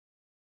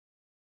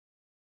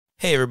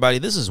Hey everybody,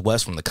 this is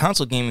Wes from the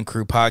Console Gaming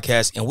Crew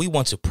podcast, and we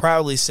want to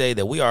proudly say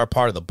that we are a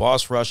part of the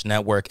Boss Rush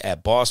Network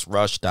at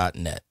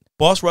bossrush.net.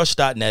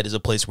 Bossrush.net is a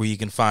place where you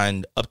can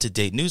find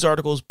up-to-date news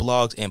articles,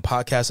 blogs, and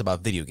podcasts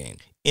about video games.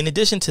 In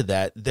addition to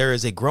that, there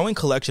is a growing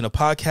collection of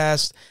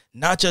podcasts,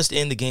 not just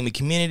in the gaming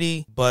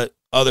community, but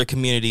other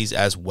communities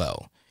as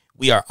well.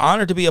 We are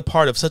honored to be a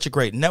part of such a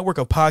great network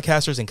of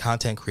podcasters and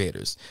content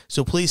creators.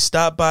 So please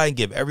stop by and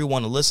give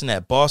everyone a listen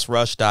at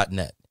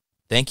bossrush.net.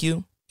 Thank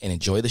you, and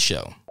enjoy the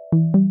show.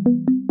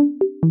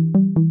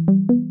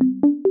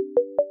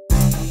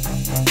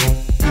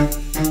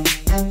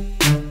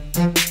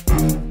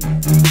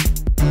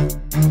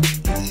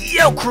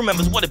 Yo, crew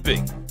members, what it be?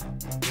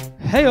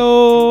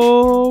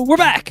 Heyo, we're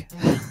back.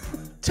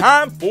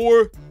 Time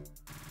for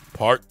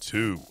part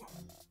 2.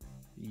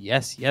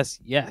 Yes.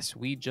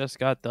 We just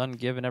got done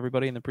giving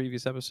everybody in the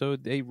previous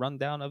episode a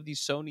rundown of the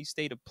Sony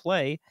State of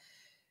Play.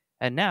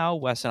 And now,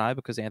 Wes and I,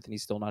 because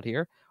Anthony's still not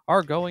here,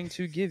 are going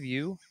to give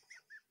you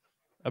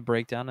a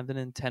breakdown of the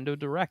Nintendo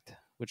Direct,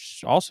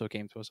 which also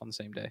came to us on the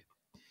same day.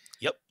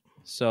 Yep.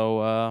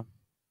 So,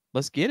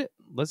 let's get it.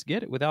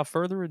 Without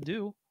further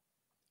ado,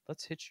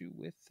 let's hit you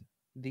with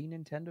the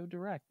Nintendo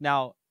Direct.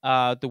 Now,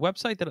 the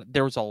website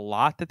there was a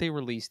lot that they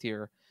released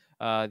here.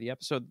 The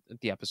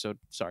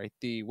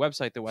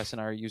website that Wes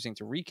and I are using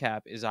to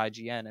recap is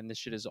IGN, and this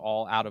shit is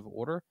all out of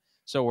order.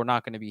 So we're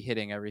not going to be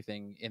hitting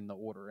everything in the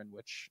order in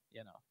which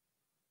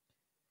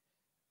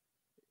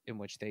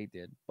they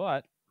did.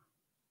 But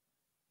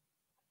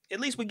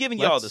at least we're giving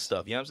you all this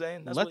stuff. You know what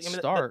I'm saying?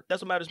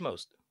 That's what matters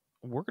most.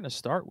 We're going to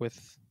start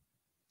with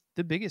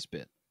the biggest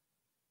bit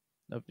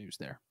of news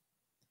there.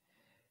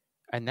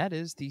 And that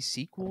is the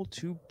sequel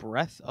to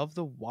Breath of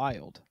the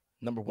Wild.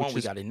 Number one,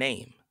 we got a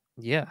name.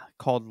 Yeah,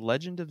 called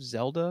Legend of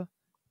Zelda,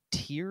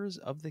 Tears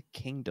of the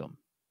Kingdom.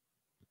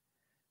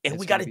 And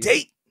we got a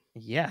date.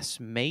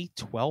 Yes, May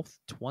 12th,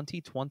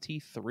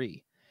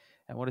 2023.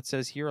 And what it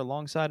says here,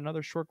 alongside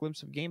another short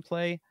glimpse of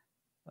gameplay,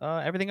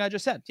 everything I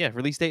just said. Yeah,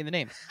 release date in the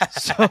name.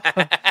 So,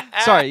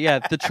 sorry, yeah,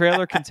 the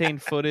trailer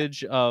contained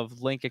footage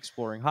of Link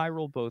exploring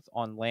Hyrule, both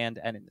on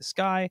land and in the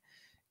sky.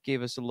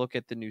 Gave us a look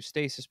at the new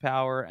stasis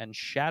power and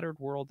shattered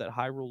world that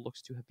Hyrule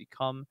looks to have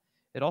become.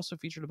 It also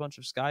featured a bunch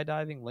of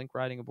skydiving, Link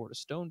riding aboard a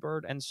stone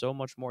bird, and so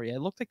much more. Yeah,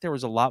 it looked like there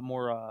was a lot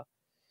more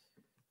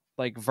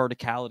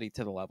verticality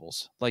to the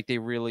levels. Like they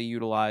really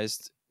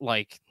utilized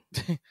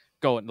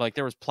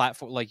there was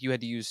platform, like you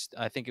had to use,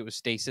 I think it was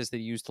stasis that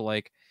you used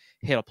to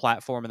hit a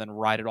platform and then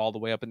ride it all the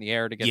way up in the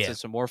air to get to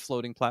some more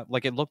floating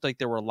it looked like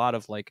there were a lot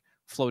of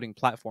floating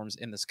platforms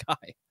in the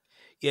sky.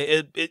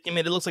 Yeah, it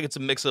looks like it's a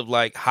mix of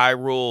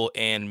Hyrule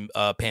and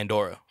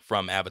Pandora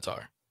from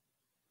Avatar.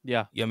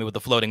 Yeah. You know what I mean, with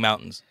the floating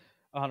mountains.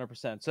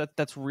 100%. So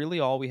that's really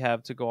all we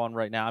have to go on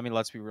right now. I mean,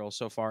 let's be real.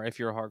 So far, if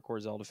you're a hardcore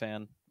Zelda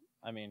fan,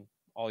 I mean,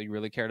 all you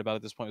really cared about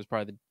at this point was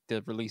probably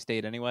the release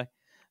date anyway.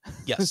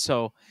 Yes.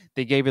 So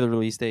they gave you the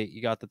release date.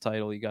 You got the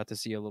title. You got to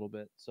see a little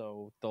bit.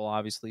 So they'll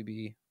obviously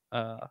be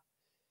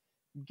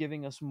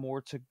giving us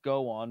more to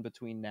go on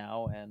between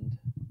now and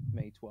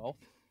May 12th.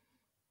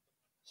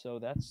 So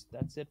that's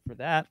it for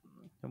that.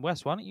 And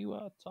Wes, why don't you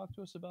talk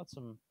to us about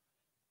some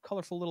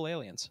colorful little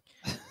aliens?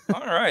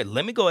 All right,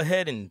 let me go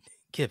ahead and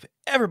give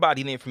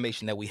everybody the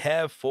information that we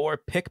have for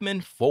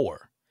Pikmin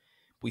 4.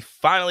 We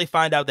finally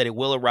find out that it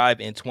will arrive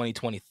in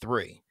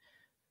 2023.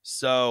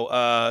 So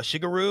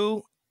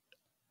Shigeru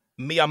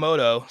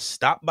Miyamoto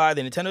stopped by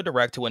the Nintendo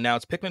Direct to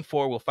announce Pikmin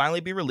 4 will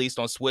finally be released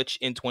on Switch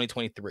in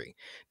 2023.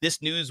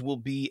 This news will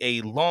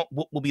be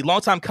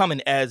long time coming,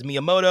 as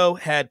Miyamoto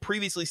had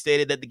previously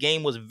stated that the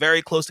game was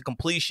very close to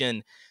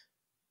completion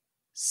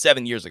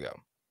 7 years ago.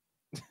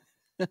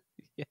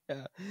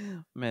 Yeah,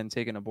 man,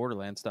 taking a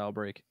Borderlands style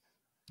break.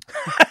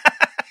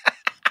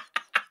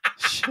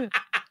 Shit,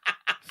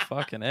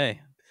 fucking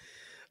A.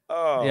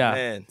 Oh yeah.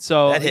 Man,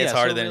 so that hits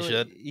harder than it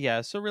should.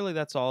 Yeah, so really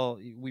that's all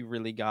we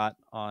really got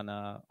on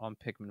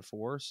Pikmin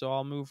 4. So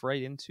I'll move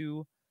right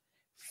into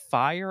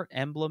Fire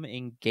Emblem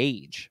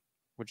Engage,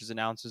 which is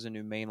announced as a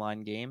new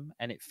mainline game,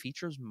 and it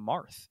features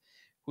Marth,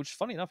 which,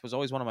 funny enough, was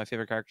always one of my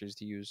favorite characters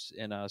to use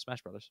in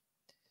Smash Brothers.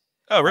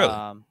 Oh, really?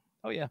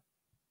 Oh yeah,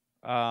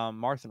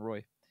 Marth and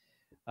Roy.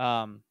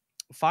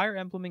 Fire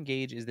Emblem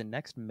Engage is the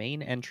next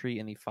main entry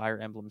in the Fire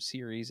Emblem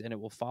series, and it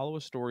will follow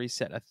a story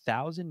set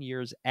 1,000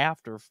 years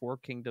after Four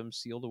Kingdoms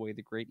sealed away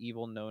the great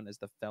evil known as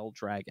the Fell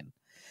Dragon.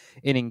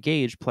 In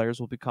Engage, players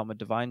will become a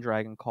divine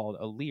dragon called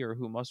Alir,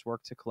 who must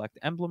work to collect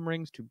emblem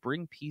rings to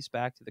bring peace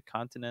back to the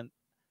continent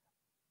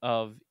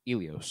of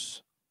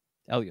Ilios.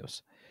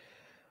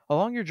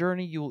 Along your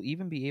journey, you will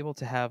even be able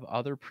to have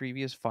other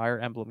previous Fire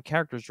Emblem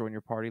characters join your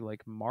party,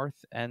 like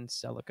Marth and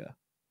Celica.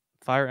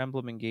 Fire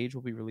Emblem Engage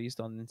will be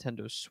released on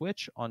Nintendo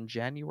Switch on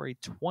January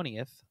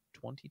 20th,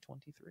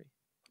 2023.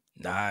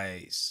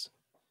 Nice.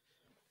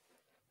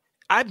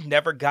 I've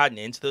never gotten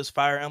into those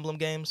Fire Emblem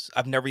games.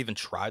 I've never even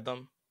tried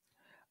them.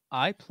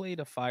 I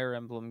played a Fire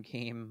Emblem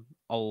game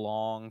a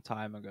long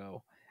time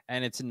ago,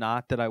 and it's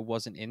not that I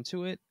wasn't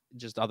into it.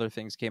 Just other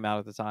things came out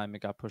at the time.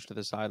 It got pushed to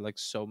the side like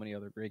so many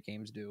other great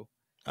games do.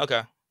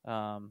 Okay.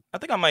 I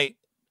think I might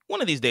One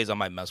of these days I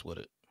might mess with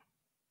it.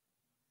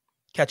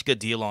 Catch a good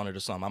deal on it or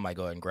something. I might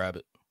go ahead and grab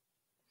it.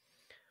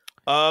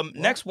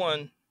 Next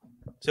one.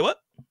 Say what?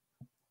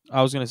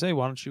 I was gonna say,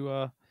 why don't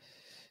you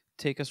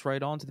take us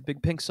right on to the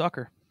big pink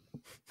sucker?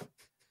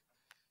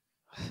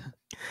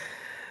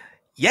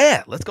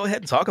 Yeah, let's go ahead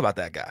and talk about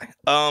that guy.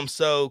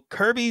 So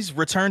Kirby's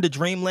Return to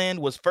Dreamland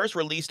was first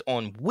released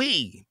on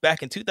Wii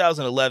back in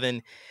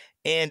 2011,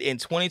 and in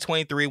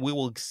 2023 we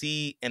will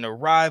see an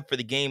arrive for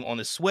the game on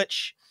the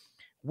Switch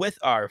with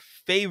our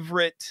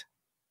favorite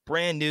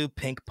brand new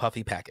pink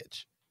puffy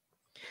package.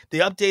 The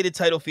updated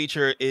title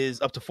feature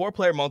is up to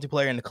 4-player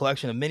multiplayer and a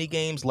collection of mini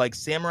games like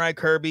Samurai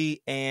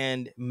Kirby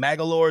and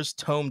Magalore's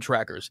Tome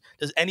Trackers.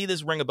 Does any of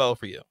this ring a bell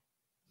for you?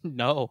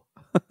 No.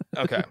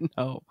 Okay.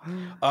 No.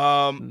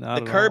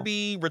 The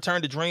Kirby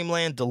Return to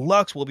Dreamland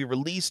Deluxe will be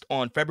released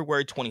on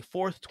February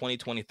 24th,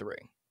 2023.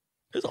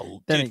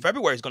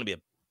 February is going to be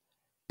a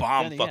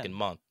bomb fucking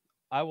month.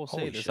 I will say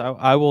Holy this. shit.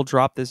 I will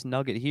drop this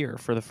nugget here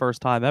for the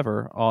first time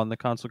ever on the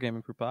Console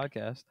Gaming Crew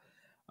podcast.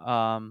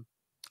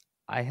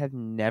 I have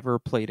never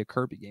played a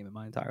Kirby game in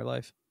my entire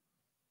life.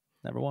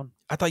 Never one.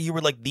 I thought you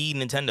were like the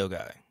Nintendo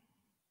guy.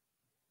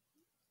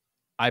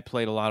 I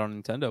played a lot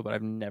on Nintendo, but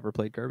I've never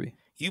played Kirby.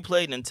 You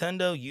played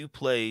Nintendo. You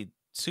played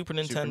Super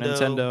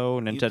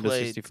Nintendo, Nintendo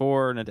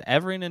 64,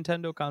 every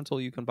Nintendo console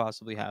you can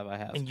possibly have. I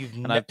have.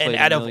 And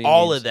out of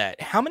all of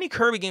that, how many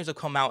Kirby games have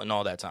come out in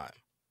all that time?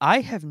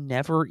 I have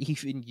never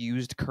even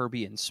used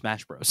Kirby in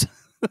Smash Bros.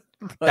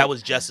 That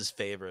was Jess's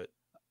favorite.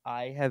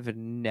 I have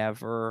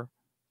never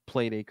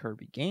played a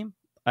Kirby game.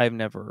 I've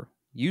never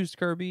used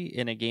Kirby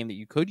in a game that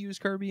you could use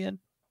Kirby in.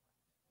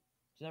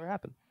 It's never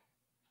happened.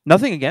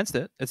 Nothing against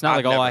it. It's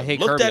not I hate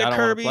Kirby. I don't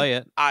want to play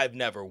it. I've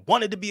never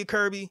wanted to be a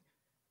Kirby.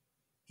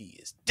 He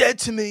is dead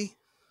to me.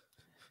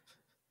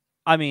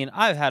 I mean,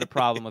 I've had a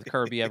problem with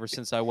Kirby ever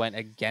since I went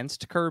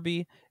against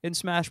Kirby in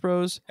Smash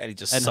Bros. And he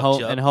just sucked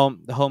you up. And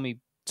the homie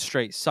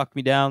straight sucked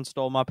me down,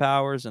 stole my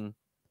powers, and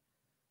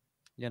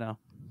that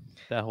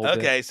whole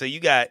Okay, bit. so you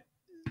got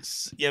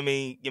so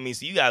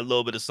you got a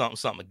little bit of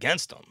something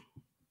against him.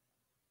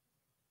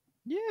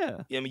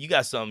 Yeah. You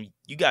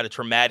got a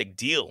traumatic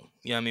deal,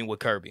 with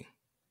Kirby.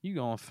 You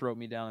gonna throw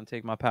me down and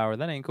take my power.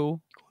 That ain't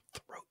cool.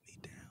 Throw me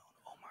down.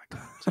 Oh my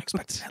god. I was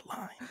expecting that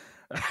line.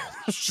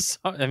 Holy shit.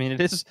 I mean,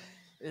 it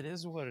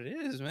is what it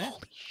is, man.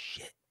 Holy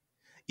shit.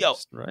 Yo,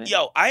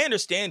 I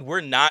understand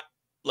we're not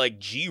like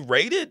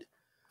G-rated.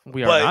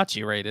 We are not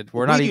G-rated.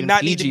 We're not even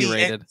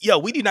PG-rated.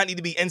 We do not need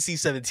to be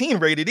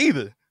NC-17 rated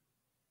either.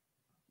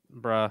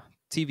 Bruh.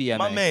 TVMA.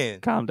 My man.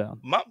 Calm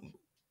down. Now.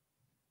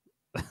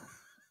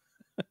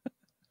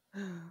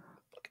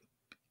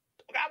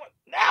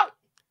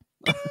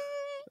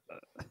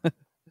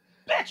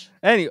 Bitch.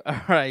 Anyway,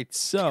 all right,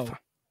 so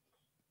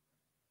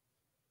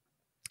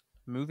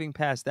moving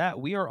past that,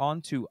 we are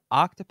on to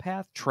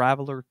Octopath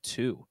Traveler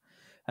 2,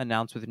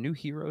 announced with new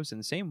heroes and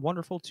the same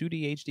wonderful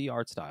 2D HD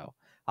art style.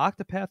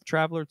 Octopath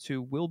Traveler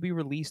 2 will be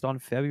released on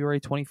February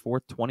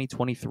 24th,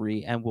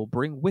 2023, and will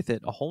bring with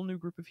it a whole new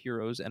group of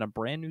heroes and a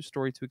brand new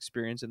story to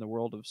experience in the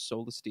world of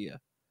Solistia.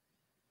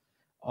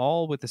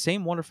 All with the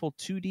same wonderful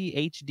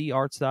 2D HD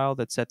art style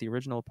that set the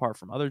original apart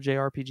from other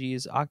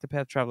JRPGs.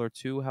 Octopath Traveler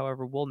 2,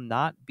 however, will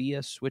not be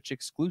a Switch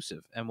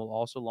exclusive and will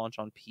also launch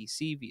on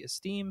PC via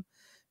Steam,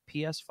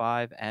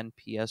 PS5, and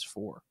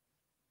PS4.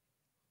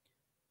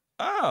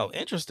 Oh,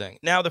 interesting.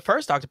 Now, the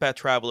first Octopath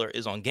Traveler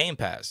is on Game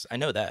Pass. I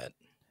know that.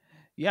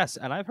 Yes,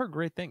 and I've heard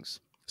great things.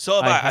 So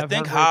I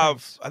think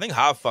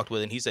Hav fucked with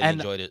it, and he said he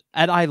enjoyed it.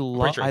 And I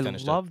loved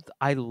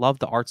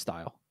the art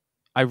style.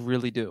 I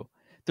really do.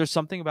 There's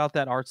something about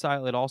that art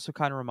style. It also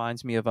kind of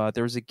reminds me of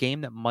there was a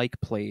game that Mike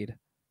played.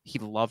 He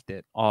loved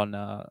it on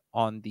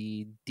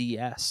the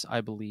DS,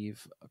 I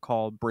believe,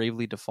 called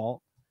Bravely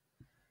Default.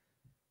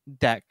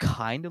 That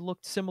kind of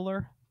looked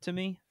similar to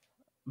me,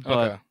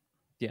 but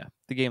yeah,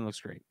 the game looks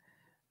great.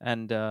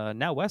 And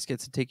now Wes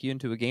gets to take you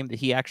into a game that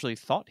he actually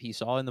thought he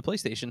saw in the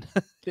PlayStation.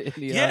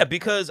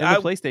 Because the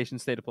PlayStation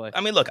State of Play. I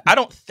mean, look, I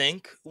don't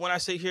think when I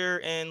sit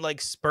here and like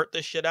spurt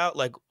this shit out,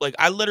 like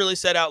I literally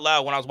said out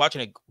loud when I was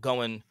watching it,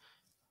 going,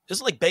 "This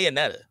is like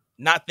Bayonetta."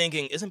 Not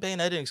thinking, isn't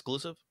Bayonetta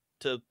exclusive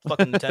to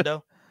fucking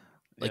Nintendo?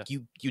 Like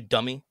you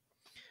dummy.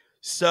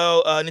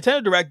 So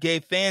Nintendo Direct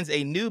gave fans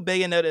a new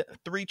Bayonetta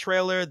 3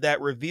 trailer that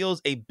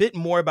reveals a bit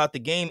more about the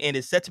game and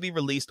is set to be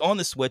released on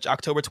the Switch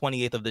October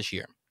 28th of this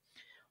year.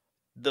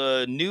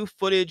 The new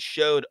footage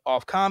showed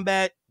off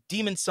combat,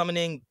 demon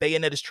summoning,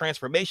 Bayonetta's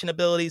transformation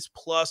abilities,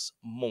 plus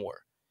more.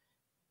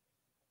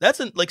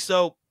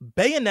 So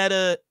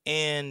Bayonetta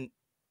and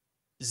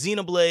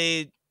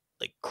Xenoblade,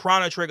 like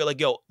Chrono Trigger,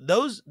 like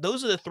those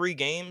are the 3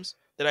 games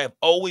that I have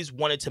always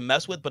wanted to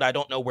mess with, but I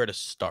don't know where to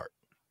start.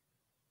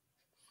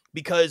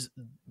 Because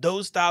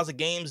those styles of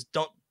games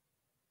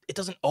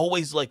doesn't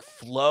always like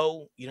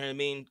flow, you know what I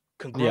mean,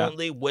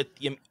 congruently with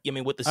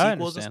with the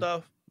sequels and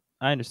stuff.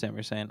 I understand what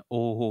you're saying.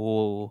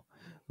 Oh,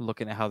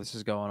 looking at how this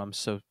is going, I'm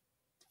so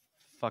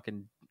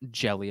fucking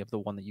jelly of the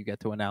one that you get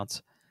to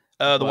announce.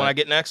 The one I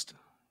get next?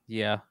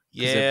 Yeah.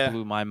 It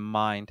blew my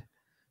mind.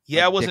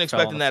 Yeah, I wasn't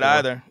expecting that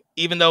either.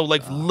 Even though,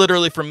 like,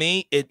 literally for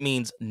me, it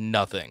means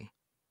nothing.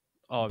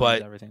 Oh, it but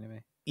means everything to me.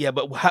 Yeah,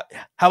 but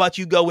how about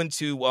you go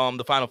into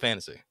the Final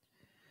Fantasy?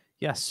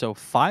 Yes, so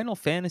Final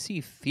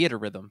Fantasy Theater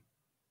Rhythm.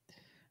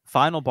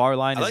 Final bar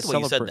line I is like the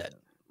way you said that.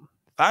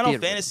 Final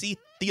Fantasy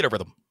Theater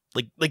Rhythm.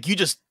 Like you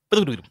just.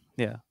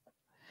 Yeah.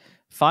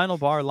 Final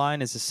bar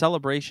line is a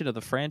celebration of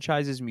the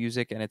franchise's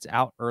music, and it's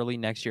out early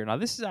next year. Now,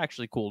 this is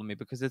actually cool to me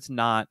because it's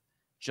not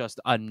just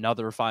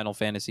another Final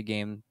Fantasy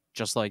game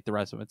just like the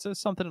rest of them.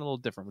 It's something a little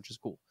different, which is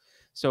cool.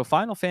 So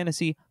Final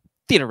Fantasy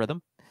Theater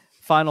Rhythm.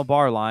 Final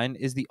bar line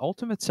is the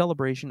ultimate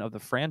celebration of the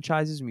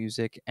franchise's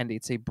music, and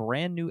it's a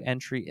brand new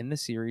entry in the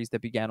series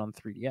that began on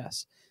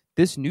 3DS.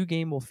 This new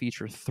game will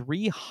feature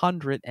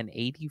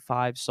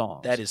 385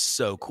 songs. That is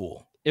so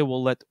cool. It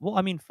will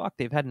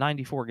they've had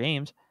 94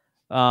 games.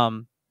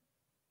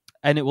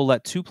 And it will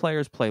let 2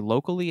 players play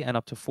locally and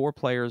up to 4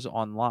 players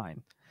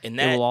online. And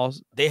that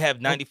they have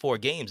 94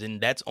 games,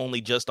 and that's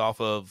only just off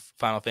of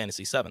Final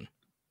Fantasy VII.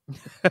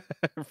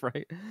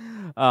 Right.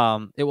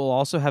 It will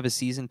also have a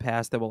season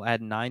pass that will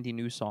add 90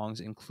 new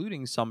songs,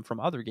 including some from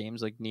other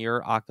games like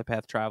Nier,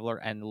 Octopath Traveler,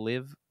 and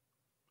Live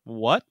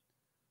Alive?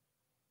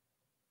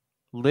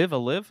 Live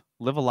Alive?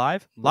 Live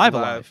Alive?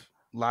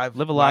 Live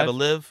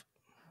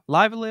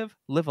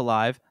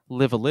Alive.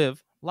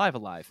 Live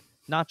Alive.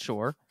 Not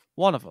sure.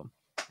 One of them.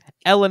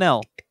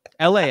 L&L.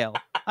 LAL.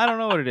 I don't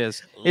know what it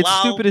is. It's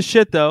lol. Stupid as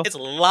shit, though. It's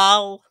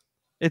lol.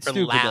 It's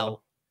stupid,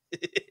 lol. though.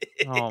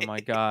 Oh, my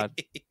God.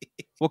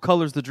 What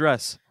color's the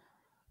dress?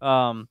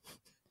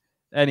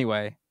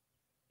 Anyway,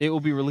 it will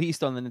be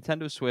released on the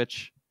Nintendo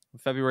Switch on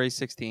February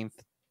 16th,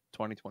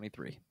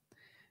 2023.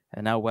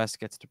 And now Wes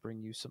gets to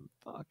bring you some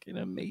fucking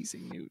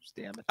amazing news,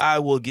 damn it. I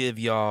will give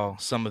y'all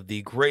some of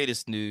the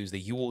greatest news that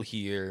you will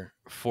hear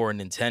for a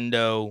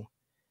Nintendo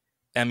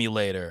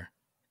emulator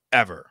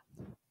ever.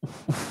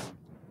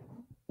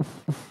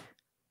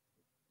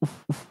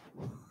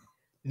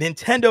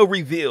 Nintendo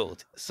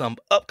revealed some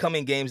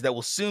upcoming games that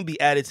will soon be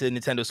added to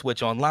Nintendo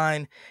Switch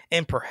Online,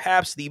 and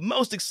perhaps the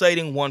most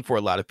exciting one for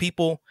a lot of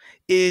people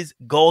is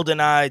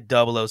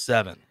GoldenEye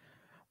 007.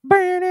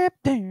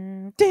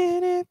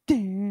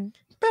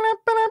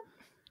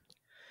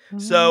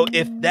 So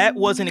if that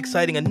wasn't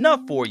exciting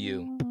enough for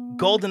you,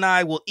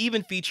 GoldenEye will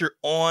even feature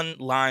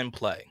online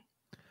play.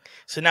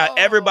 So now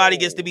everybody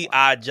gets to be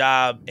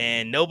Oddjob,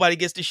 and nobody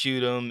gets to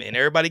shoot him, and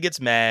everybody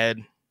gets mad.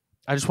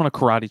 I just want to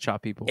karate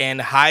chop people. And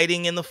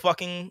hiding in the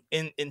fucking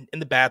in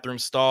the bathroom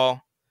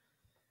stall.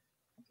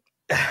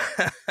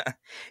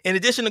 In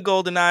addition to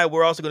GoldenEye,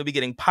 we're also going to be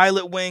getting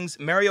Pilot Wings,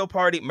 Mario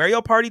Party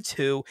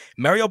 2,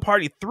 Mario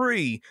Party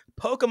 3,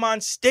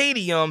 Pokemon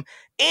Stadium,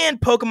 and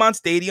Pokemon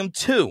Stadium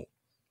 2,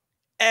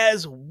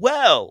 as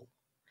well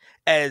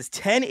as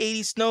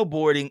 1080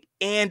 snowboarding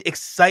and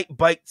Excite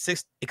Bike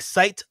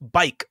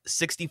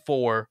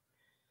 64.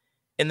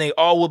 And they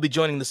all will be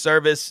joining the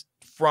service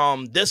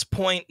from this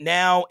point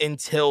now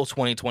until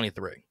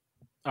 2023.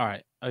 All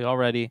right. Are y'all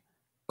ready?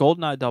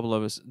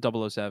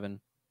 GoldenEye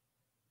 007,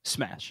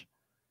 smash.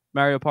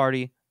 Mario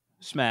Party,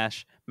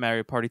 smash.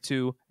 Mario Party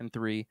 2 and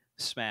 3,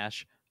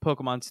 smash.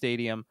 Pokemon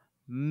Stadium,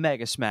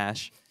 mega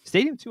smash.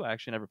 Stadium 2 I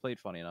actually never played,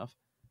 funny enough.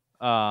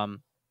 I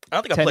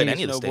don't think I played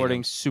any of the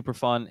snowboarding, super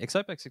fun.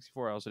 Excite Bike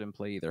 64 I also didn't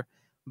play either.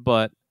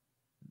 But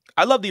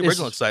I love the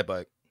original Excite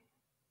Bike.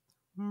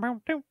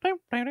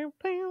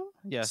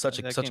 Yeah, such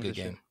a good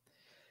game.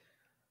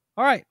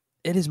 All right.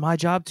 It is my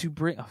job to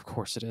bring... Of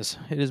course it is.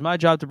 It is my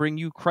job to bring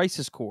you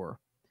Crisis Core.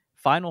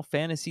 Final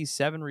Fantasy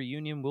VII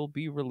Reunion will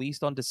be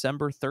released on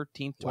December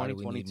 13th, 2022. Why do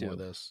we need more of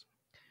this?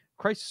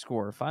 Crisis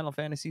Core Final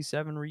Fantasy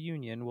VII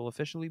Reunion will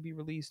officially be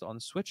released on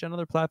Switch and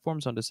other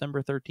platforms on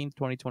December 13th,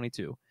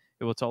 2022.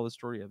 It will tell the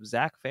story of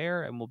Zack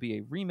Fair and will be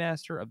a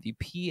remaster of the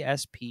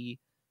PSP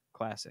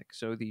classic.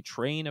 So the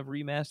train of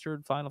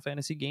remastered Final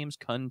Fantasy games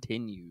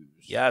continues.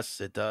 Yes,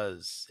 it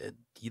does.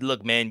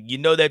 Look, man, you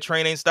know that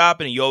train ain't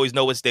stopping, and you always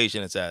know what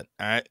station it's at.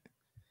 All right,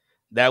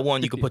 that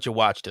one you can put your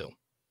watch to.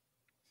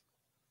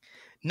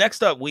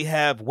 Next up, we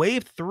have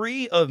Wave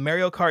 3 of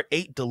Mario Kart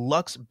 8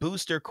 Deluxe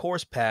Booster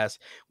Course Pass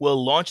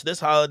will launch this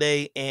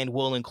holiday and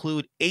will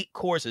include 8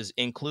 courses,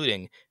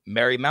 including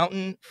Merry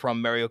Mountain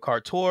from Mario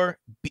Kart Tour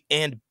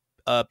and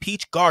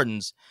Peach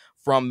Gardens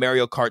from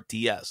Mario Kart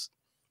DS.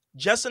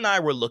 Jess and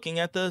I were looking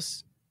at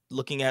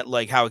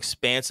like how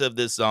expansive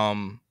this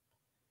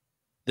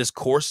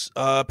course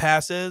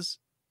pass is,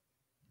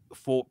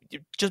 for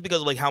just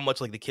because of like how much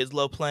like the kids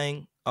love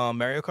playing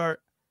Mario Kart.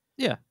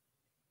 Yeah.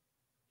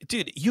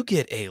 Dude, you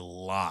get a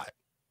lot.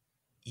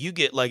 You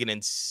get like an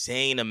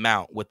insane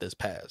amount with this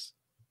pass.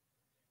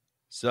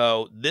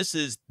 So this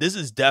is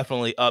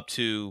definitely up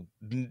to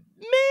maybe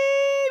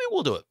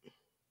we'll do it.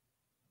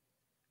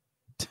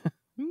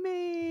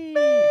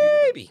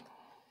 Maybe.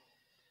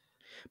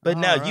 But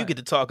all now right. You get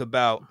to talk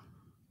about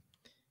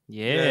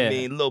you know what I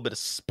mean, a little bit of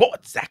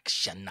sports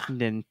action.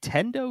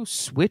 Nintendo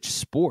Switch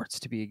Sports,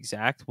 to be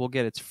exact, will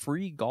get its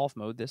free golf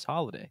mode this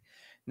holiday.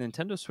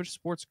 Nintendo Switch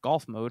Sports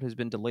Golf Mode has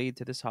been delayed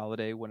to this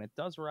holiday. When it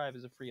does arrive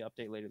as a free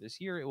update later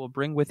this year, it will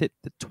bring with it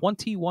the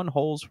 21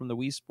 holes from the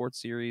Wii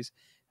Sports Series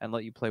and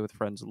let you play with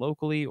friends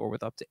locally or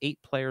with up to 8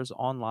 players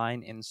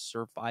online in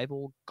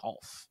survival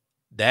golf.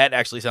 That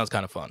actually sounds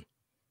kind of fun.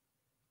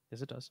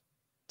 Yes, it does.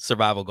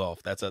 Survival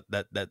golf.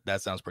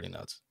 That sounds pretty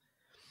nuts.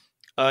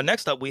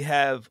 Next up, we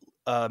have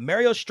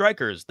Mario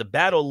Strikers, the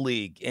Battle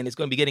League, and it's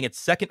going to be getting its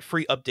second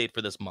free update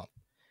for this month.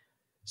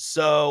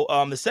 So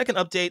the second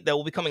update that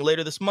will be coming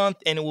later this month,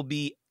 and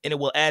it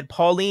will add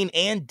Pauline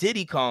and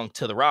Diddy Kong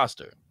to the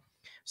roster.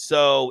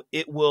 So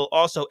it will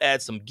also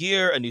add some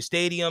gear, a new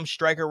stadium,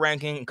 striker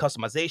ranking, and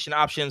customization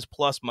options,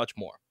 plus much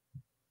more.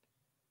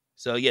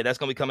 So yeah, that's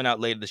going to be coming out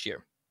later this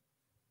year.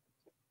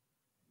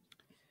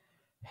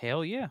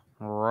 Hell yeah.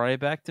 Right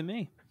back to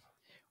me.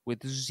 With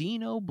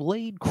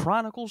Xenoblade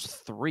Chronicles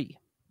 3,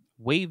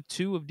 Wave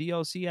 2 of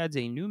DLC adds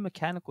a new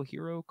mechanical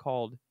hero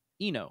called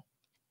Ino.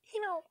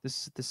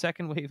 This is the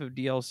second wave of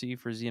DLC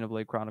for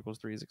Xenoblade Chronicles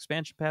 3's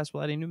expansion pass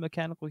will add a new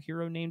mechanical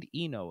hero named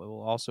Ino. It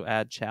will also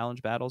add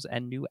challenge battles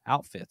and new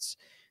outfits.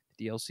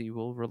 The DLC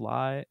will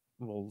arrive,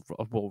 on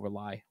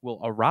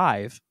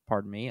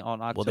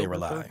October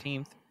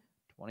 13th,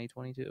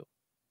 2022.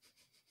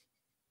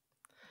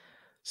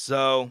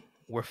 So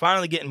we're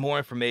finally getting more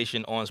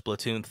information on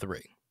Splatoon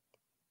 3.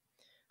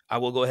 I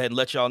will go ahead and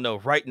let y'all know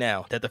right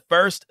now that the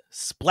first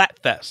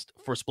Splatfest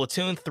for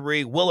Splatoon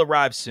 3 will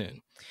arrive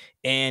soon.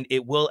 And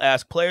it will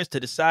ask players to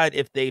decide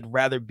if they'd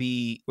rather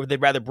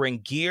bring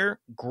gear,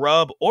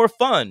 grub, or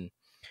fun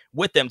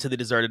with them to the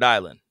deserted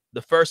island.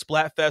 The first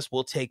Splatfest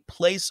will take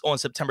place on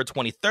September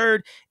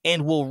 23rd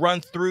and will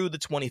run through the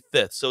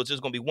 25th. So it's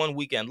just going to be one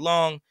weekend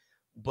long,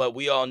 but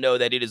we all know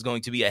that it is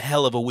going to be a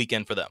hell of a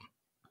weekend for them.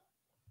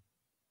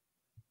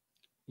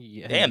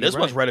 Yeah, damn, this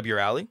one's right up your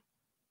alley.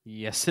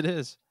 Yes, it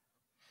is.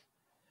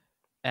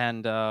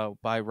 And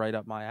by right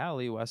up my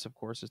alley, Wes, of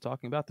course, is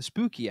talking about the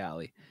spooky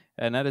alley.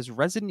 And that is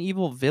Resident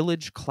Evil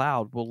Village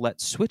Cloud will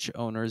let Switch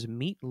owners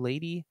meet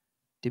Lady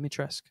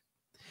Dimitrescu.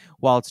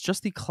 While it's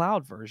just the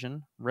cloud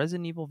version,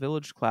 Resident Evil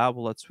Village Cloud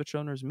will let Switch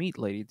owners meet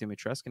Lady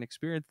Dimitrescu and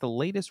experience the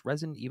latest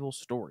Resident Evil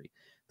story.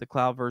 The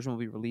cloud version will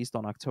be released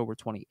on October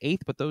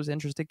 28th, but those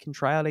interested can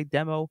try out a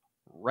demo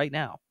right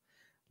now.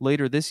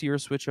 Later this year,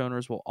 Switch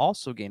owners will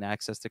also gain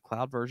access to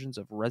cloud versions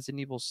of Resident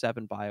Evil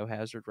 7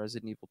 Biohazard,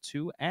 Resident Evil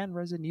 2, and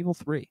Resident Evil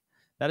 3.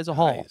 That is a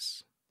haul.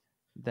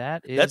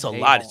 That's a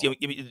lot,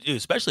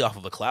 especially off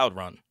of a cloud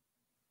run.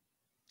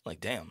 Like,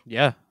 damn.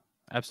 Yeah,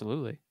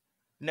 absolutely.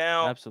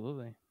 Now,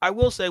 absolutely. I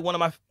will say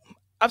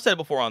I've said it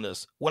before on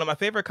this, one of my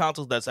favorite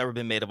consoles that's ever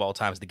been made of all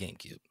time is the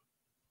GameCube.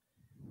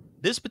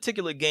 This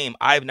particular game,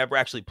 I've never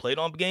actually played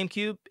on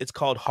GameCube. It's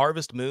called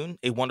Harvest Moon,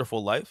 A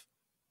Wonderful Life.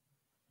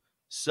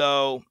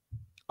 So,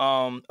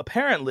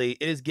 apparently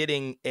it is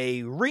getting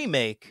a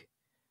remake,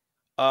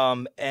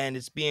 and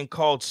it's being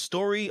called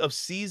Story of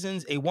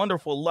Seasons, A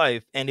Wonderful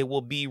Life, and it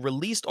will be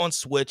released on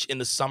Switch in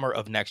the summer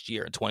of next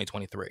year, in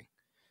 2023.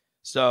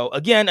 So,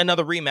 again,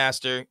 another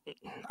remaster.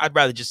 I'd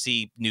rather just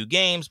see new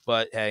games,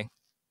 but hey,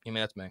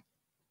 that's me.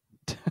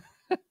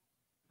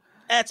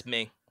 That's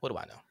me. What do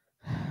I know?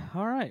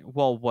 All right.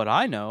 Well, what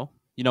I know,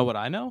 what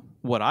I know?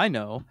 What I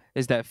know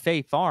is that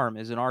Fae Farm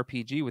is an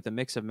RPG with a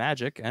mix of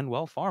magic and,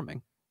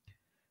 farming.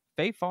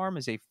 Fae Farm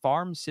is a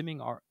farm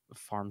sim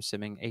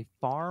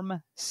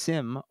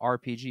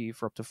RPG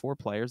for up to 4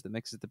 players that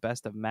mixes the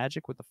best of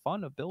magic with the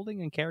fun of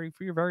building and caring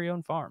for your very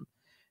own farm.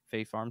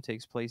 Fae Farm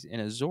takes place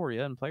in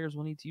Azoria, and players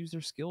will need to use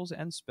their skills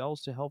and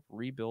spells to help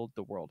rebuild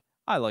the world.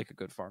 I like a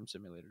good farm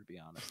simulator, to be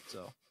honest.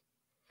 So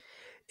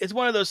it's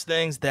one of those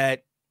things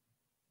that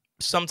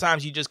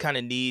sometimes you just kind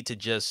of need to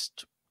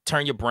just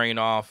turn your brain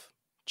off,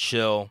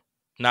 chill,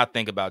 not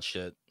think about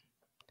shit.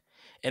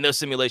 And those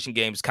simulation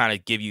games kind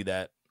of give you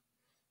that.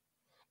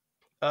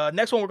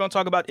 Next one we're going to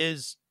talk about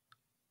is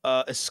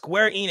a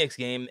Square Enix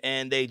game,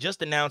 and they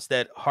just announced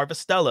that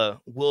Harvestella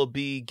will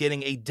be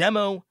getting a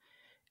demo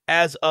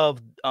as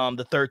of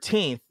the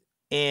 13th,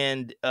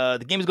 and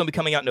the game is going to be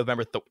coming out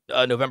November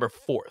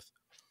 4th.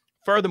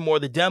 Furthermore,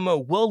 the demo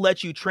will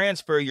let you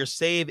transfer your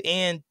save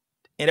and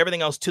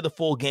everything else to the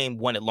full game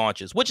when it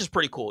launches, which is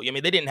pretty cool.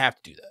 They didn't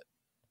have to do that.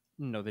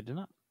 No, they did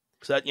not.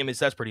 So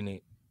that's pretty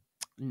neat.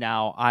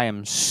 Now, I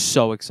am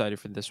so excited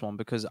for this one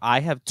because I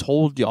have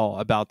told y'all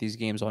about these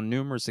games on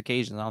numerous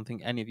occasions. I don't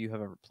think any of you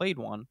have ever played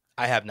one.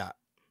 I have not.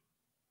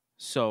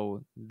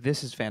 So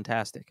this is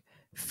fantastic.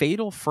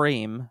 Fatal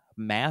Frame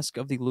Mask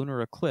of the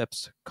Lunar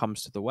Eclipse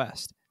comes to the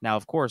West. Now,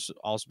 of course,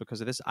 also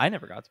because of this, I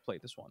never got to play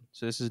this one.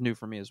 So this is new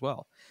for me as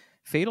well.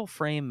 Fatal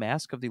Frame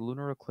Mask of the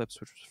Lunar Eclipse,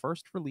 which was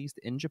first released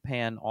in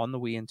Japan on the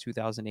Wii in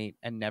 2008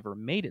 and never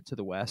made it to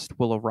the West,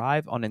 will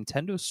arrive on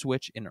Nintendo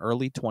Switch in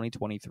early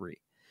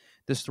 2023.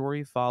 The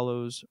story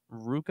follows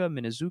Ruka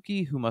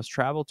Minazuki, who must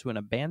travel to an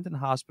abandoned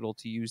hospital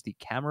to use the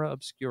camera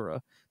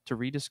obscura to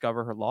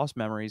rediscover her lost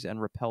memories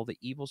and repel the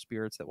evil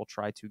spirits that will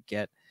try to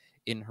get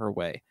in her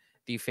way.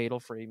 The Fatal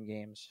Frame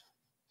games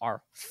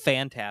are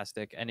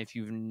fantastic, and if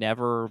you've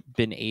never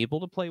been able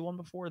to play one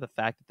before, the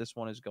fact that this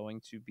one is going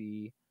to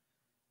be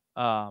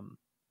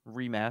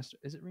remastered.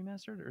 Is it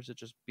remastered or is it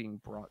just being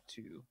brought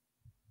to?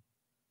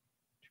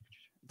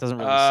 It doesn't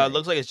really say.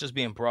 Looks like it's just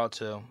being brought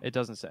to. It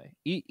doesn't say.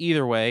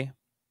 Either way,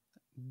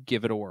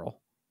 give it a whirl.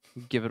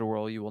 Give it a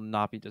whirl. You will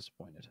not be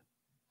disappointed.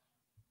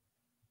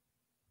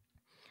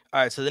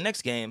 All right, so the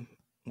next game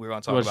we're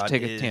going to talk about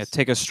is...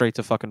 Take us straight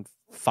to fucking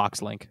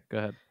Fox Link. Go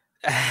ahead.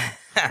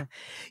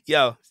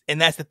 Yo,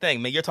 and that's the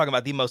thing, man. You're talking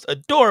about the most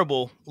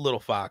adorable little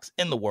fox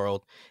in the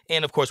world.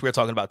 And of course, we're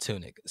talking about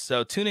Tunic.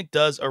 So Tunic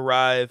does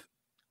arrive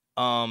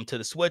to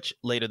the Switch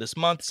later this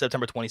month,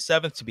 September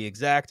 27th to be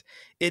exact.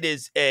 It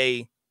is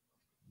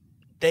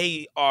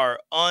they are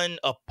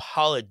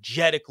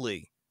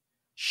unapologetically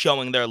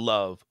showing their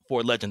love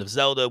for Legend of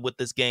Zelda with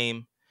this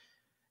game.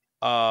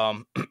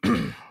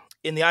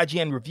 In the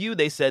IGN review,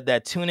 they said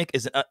that Tunic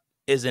is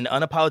an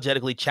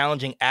unapologetically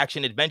challenging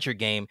action-adventure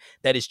game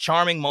that is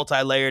charming,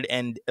 multi-layered,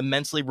 and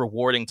immensely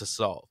rewarding to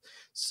solve.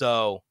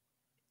 So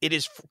it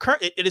is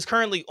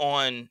currently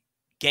on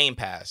Game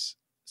Pass.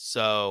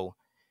 So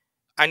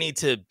I need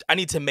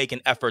to make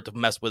an effort to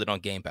mess with it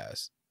on Game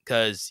Pass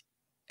because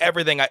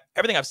everything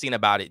I've seen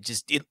about it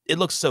it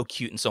looks so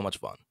cute and so much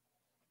fun.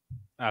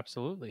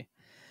 Absolutely.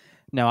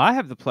 Now, I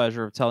have the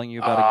pleasure of telling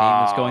you about a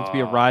game that's going to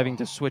be arriving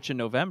to Switch in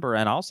November,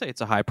 and I'll say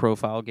it's a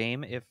high-profile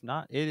game. If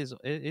not, it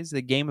is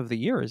the game of the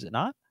year, is it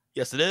not?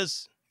 Yes, it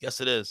is. Yes,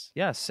 it is.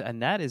 Yes,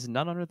 and that is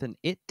none other than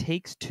It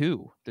Takes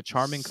Two. The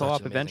charming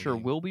co-op adventure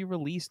will be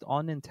released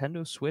on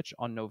Nintendo Switch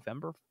on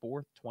November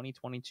 4th,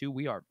 2022.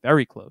 We are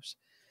very close.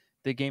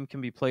 The game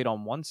can be played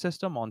on one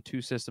system, on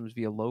two systems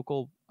via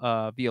local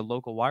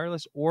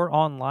wireless, or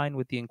online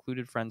with the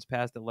included Friends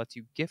Pass that lets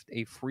you gift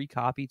a free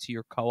copy to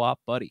your co-op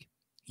buddy.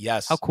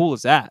 Yes. How cool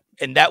is that?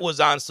 And that was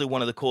honestly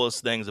one of the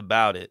coolest things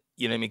about it.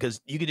 You know what I mean?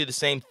 Because you could do the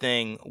same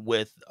thing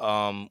with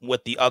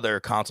the other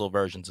console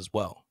versions as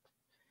well.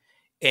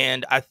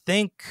 And I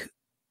think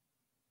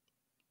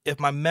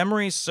if my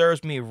memory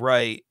serves me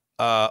right,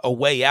 A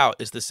Way Out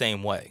is the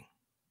same way.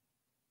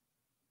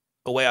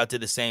 A Way Out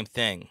did the same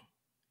thing.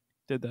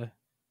 Did they?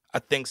 I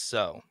think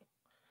so.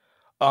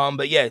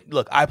 But yeah,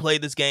 look, I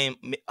played this game.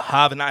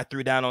 Hav and I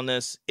threw down on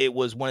this. It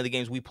was one of the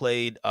games we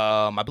played,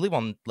 I believe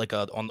on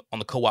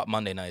the co-op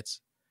Monday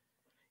nights.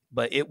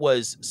 But it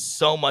was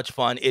so much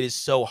fun. It is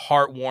so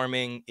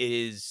heartwarming. It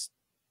is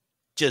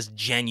just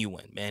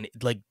genuine, man.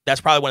 Like that's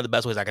probably one of the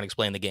best ways I can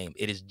explain the game.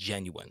 It is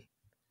genuine.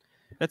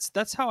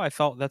 That's how I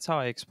felt. That's how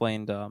I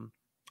explained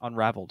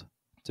Unraveled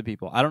to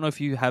people. I don't know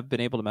if you have been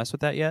able to mess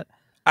with that yet.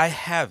 I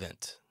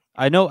haven't.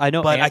 I know. But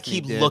Anthony I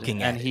keep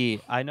looking at it.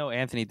 I know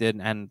Anthony did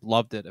and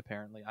loved it.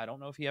 Apparently, I don't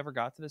know if he ever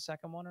got to the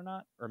second one or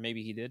not, or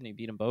maybe he did and he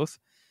beat them both.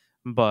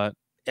 But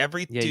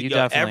every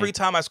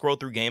time I scroll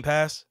through Game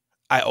Pass,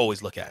 I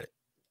always look at it,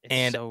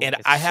 and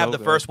I have the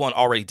first one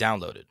already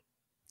downloaded.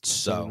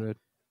 So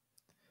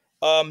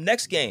good.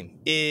 Next game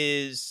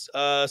is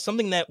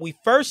something that we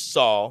first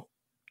saw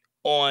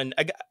on.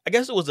 I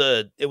guess it was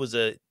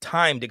a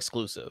timed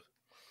exclusive.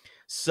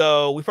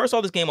 So we first saw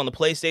this game on the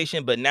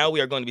PlayStation, but now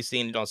we are going to be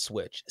seeing it on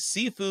Switch.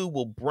 Sifu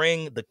will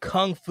bring the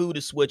Kung Fu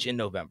to Switch in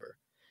November.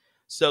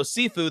 So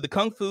Sifu, the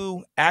Kung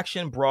Fu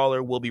action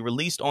brawler, will be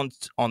released on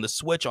the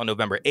Switch on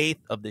November 8th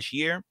of this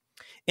year.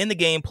 In the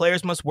game,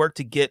 players must work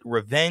to get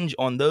revenge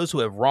on those who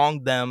have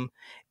wronged them,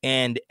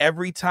 and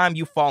every time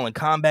you fall in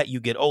combat,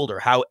 you get older.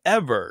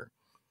 However,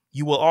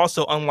 you will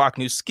also unlock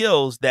new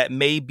skills that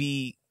may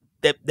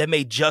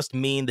just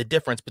mean the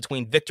difference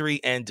between victory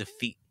and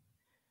defeat.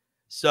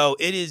 So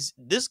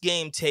this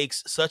game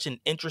takes such an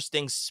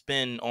interesting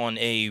spin on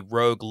a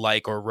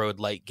roguelike or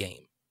roguelite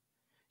game.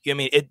 You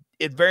know what I mean?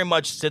 It very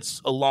much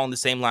sits along the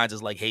same lines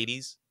as like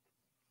Hades.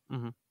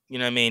 Mm-hmm. You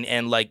know what I mean?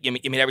 And like, I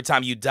mean, every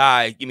time you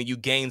die, you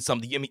gain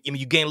something.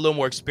 You gain a little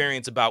more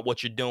experience about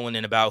what you're doing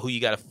and about who you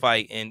got to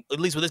fight. And at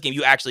least with this game,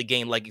 you actually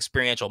gain like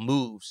experiential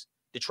moves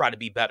to try to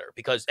be better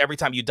because every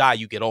time you die,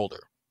 you get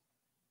older.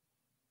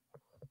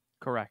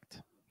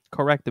 Correct,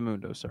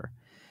 Mundo, sir.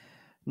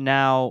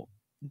 Now,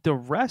 the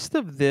rest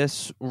of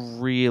this,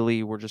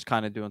 really, we're just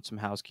kind of doing some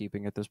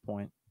housekeeping at this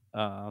point.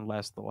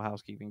 Last little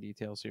housekeeping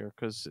details here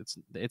because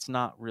it's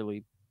not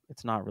really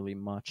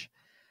much.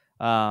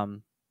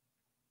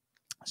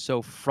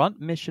 So Front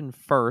Mission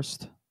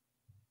First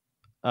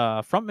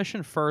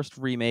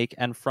remake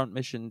and Front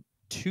Mission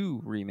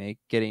 2 remake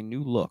get a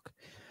new look.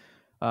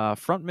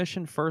 Front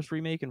Mission First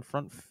remake and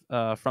Front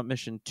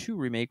Mission 2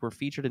 remake were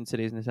featured in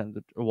today's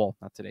Nintendo, well,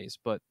 not today's,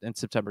 but in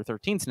September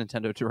 13th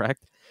Nintendo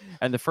Direct.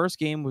 And the first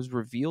game was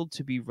revealed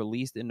to be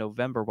released in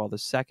November, while the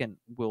second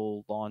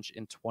will launch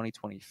in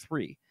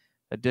 2023.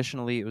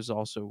 Additionally, it was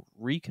also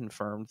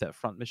reconfirmed that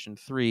Front Mission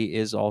 3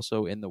 is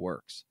also in the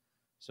works.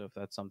 So if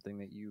that's something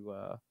that you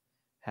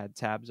had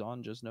tabs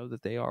on, just know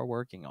that they are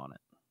working on it.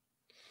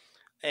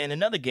 And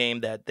another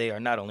game that they are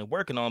not only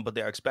working on, but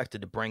they are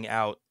expected to bring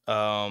out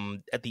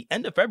at the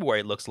end of February,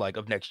 it looks like,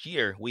 of next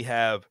year. We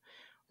have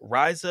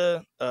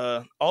Altair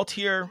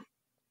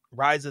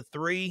Ryza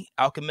 3,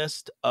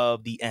 Alchemist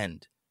of the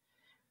End.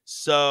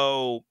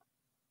 So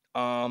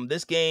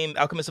This game,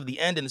 Alchemist of the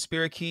End and the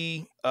Spirit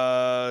Key,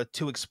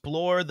 to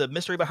explore the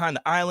mystery behind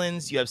the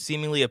islands you have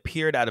seemingly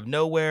appeared out of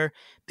nowhere.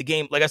 The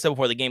game, like I said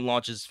before, the game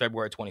launches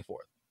February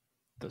 24th.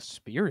 The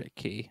Spirit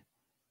Key.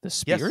 The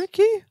Yes. Spirit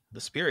Key?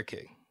 The Spirit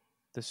Key.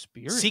 The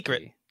Spirit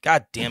Secret. Key.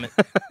 God damn it.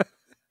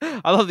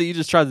 I love that you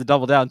just tried to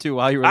double down too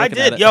while you were looking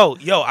I did. at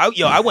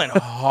it. I went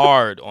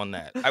hard on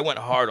that. I went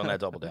hard on that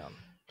double down.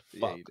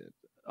 Yeah, you did.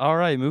 All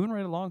right, moving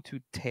right along to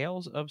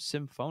Tales of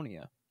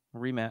Symphonia.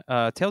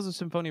 Tales of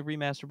Symphonia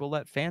Remastered will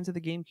let fans of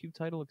the GameCube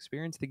title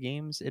experience the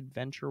game's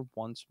adventure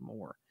once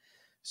more.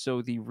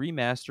 So the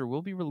remaster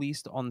will be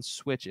released on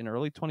Switch in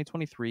early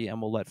 2023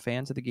 and will let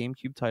fans of the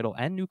GameCube title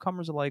and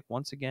newcomers alike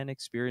once again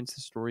experience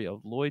the story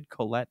of Lloyd,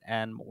 Colette,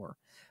 and more.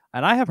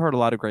 And I have heard a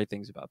lot of great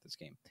things about this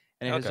game,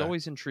 and it has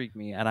always intrigued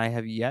me, and I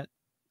have yet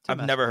to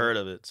I've never heard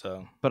of it,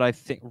 so. But I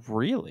think,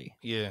 really?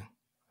 Yeah.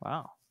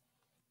 Wow.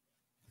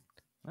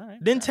 All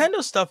right.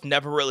 Nintendo stuff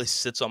never really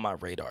sits on my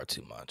radar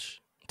too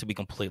much, to be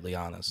completely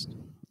honest.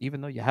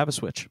 Even though you have a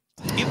Switch.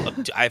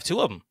 I have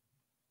two of them.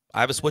 I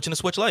have a Switch and a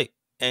Switch Lite,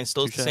 and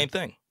still it's the same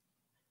thing.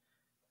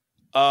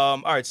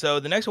 All right, so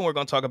the next one we're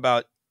going to talk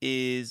about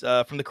is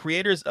from the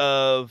creators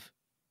of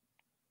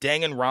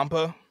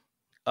Danganronpa,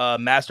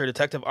 Master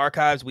Detective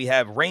Archives. We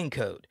have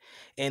Raincode,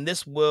 and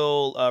this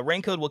will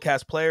Raincode will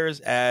cast players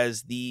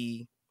as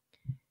the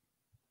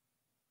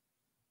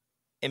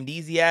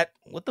Amnesiac.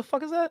 What the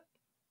fuck is that?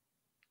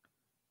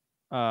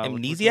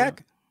 Amnesiac?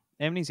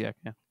 Amnesiac,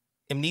 yeah.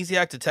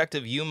 Amnesiac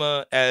Detective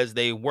Yuma as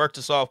they work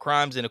to solve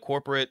crimes in a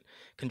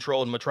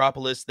corporate-controlled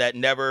metropolis that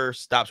never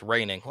stops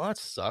raining. Well, that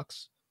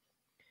sucks.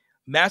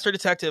 Master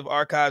Detective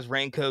Archives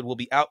Raincode will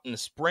be out in the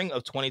spring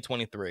of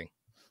 2023.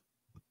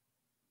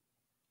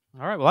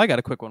 All right, well, I got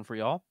a quick one for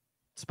y'all.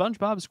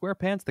 SpongeBob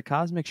SquarePants The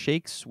Cosmic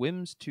Shake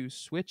swims to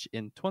Switch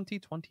in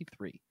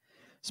 2023.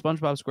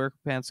 SpongeBob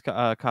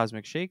SquarePants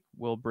Cosmic Shake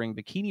will bring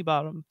Bikini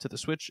Bottom to the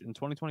Switch in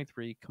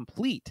 2023,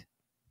 complete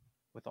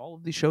with all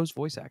of the show's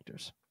voice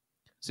actors.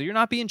 So you're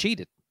not being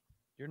cheated.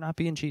 You're not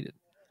being cheated.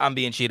 I'm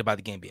being cheated by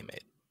the game being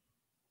made.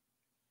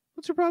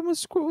 What's your problem with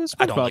SpongeBob?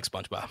 I don't like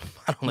SpongeBob.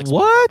 I don't like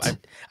what?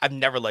 SpongeBob. I've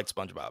never liked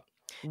SpongeBob.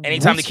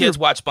 Anytime the kids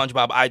watch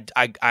SpongeBob,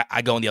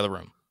 I go in the other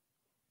room.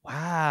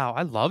 Wow,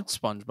 I loved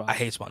SpongeBob. I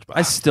hate SpongeBob.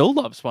 I still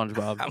love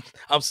SpongeBob.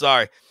 I'm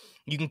sorry.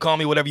 You can call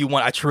me whatever you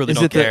want. I truly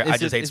don't care. I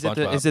just hate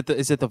SpongeBob. Is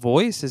it the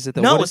voice? Is it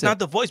the No, it's not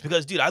the voice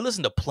because, dude, I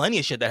listen to plenty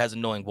of shit that has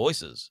annoying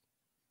voices.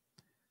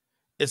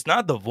 It's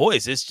not the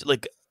voice. It's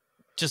like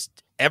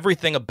just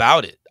everything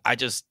about it.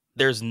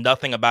 There's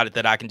nothing about it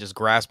that I can just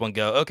grasp and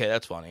go, okay,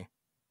 that's funny.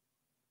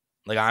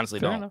 Like, I honestly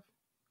don't.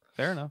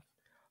 Fair enough.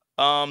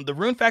 The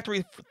Rune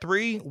Factory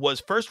 3 was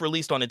first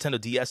released on Nintendo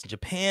DS in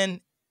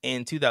Japan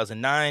in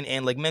 2009,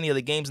 and like many of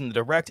the games in the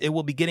Direct, it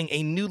will be getting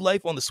a new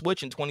life on the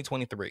Switch in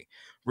 2023.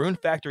 Rune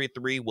Factory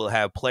 3 will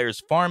have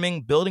players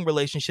farming, building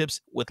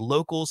relationships with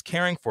locals,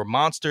 caring for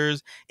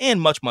monsters,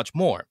 and much, much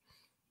more.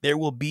 There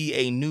will be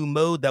a new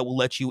mode that will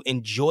let you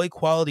enjoy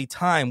quality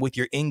time with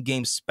your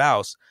in-game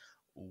spouse.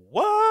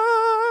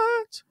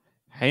 What?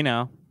 Hey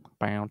now.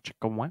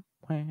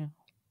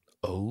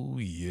 Oh,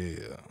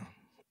 yeah.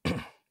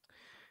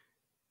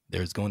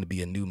 There's going to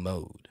be a new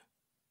mode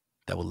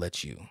that will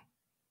let you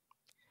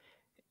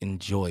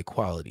enjoy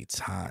quality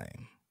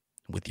time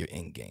with your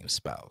in-game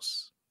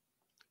spouse.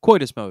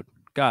 Coitus mode.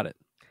 Got it.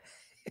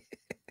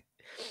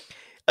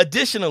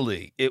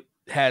 Additionally, it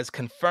has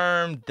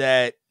confirmed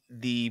that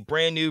the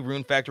brand new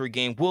Rune Factory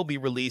game will be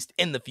released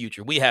in the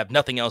future. We have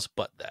nothing else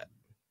but that.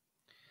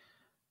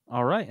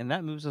 All right, and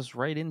that moves us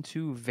right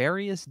into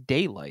Various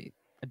Daylife,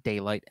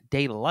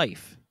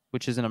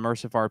 which is an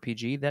immersive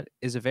RPG that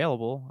is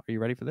available. Are you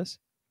ready for this?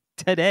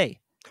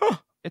 Today. Huh.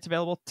 It's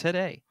available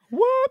today.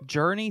 What?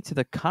 Journey to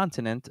the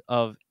continent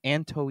of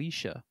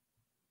Antoisha.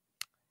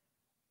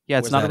 Yeah,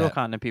 it's Where's not a that real at?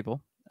 continent,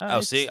 people. I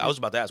was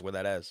about to ask where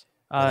that is.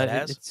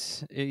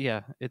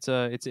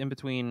 It's in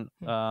between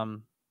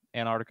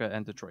Antarctica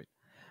and Detroit.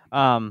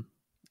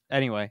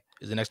 Anyway,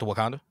 Is it next to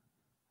Wakanda?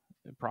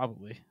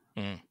 probably.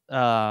 Mm.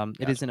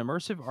 It is an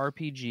immersive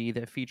RPG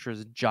that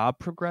features job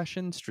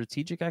progression,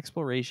 strategic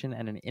exploration,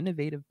 and an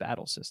innovative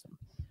battle system.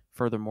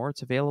 Furthermore,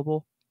 it's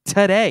available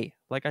today.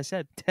 Like I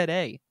said,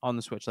 today on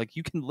the Switch. Like,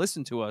 you can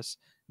listen to us,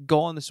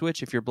 go on the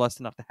Switch if you're blessed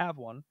enough to have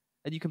one,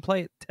 and you can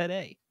play it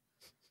today.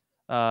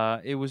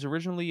 It was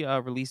originally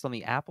released on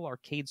the Apple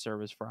Arcade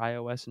service for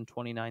iOS in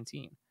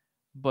 2019.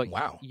 But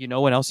wow. You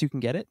know when else you can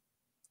get it?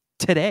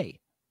 Today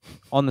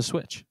on the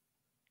Switch.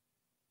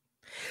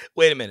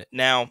 Wait a minute.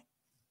 Now,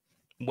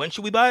 when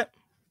should we buy it?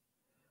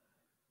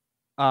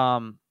 I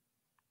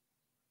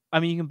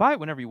mean, you can buy it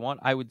whenever you want.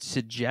 I would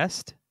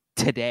suggest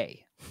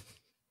today.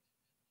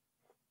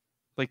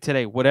 Like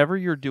today, whatever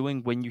you're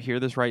doing when you hear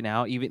this right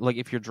now, even like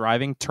if you're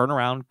driving, turn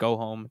around, go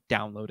home,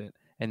 download it,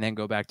 and then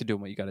go back to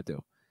doing what you got to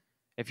do.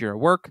 If you're at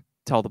work,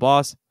 tell the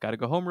boss, got to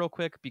go home real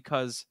quick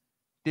because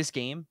this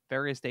game,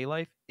 Various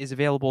Daylife, is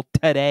available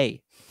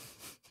today.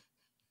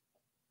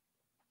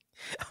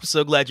 I'm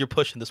so glad you're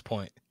pushing this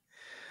point.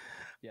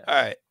 Yes. All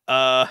right.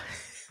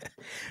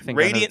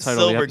 Radiant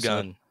Silver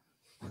Gun.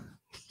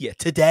 Yeah,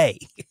 today.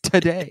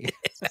 Today.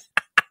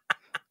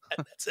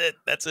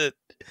 That's it.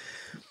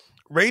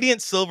 Radiant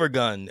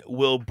Silvergun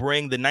will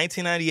bring the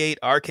 1998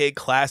 arcade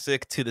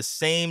classic to the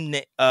same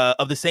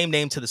of the same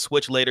name to the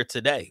Switch later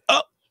today.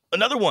 Oh,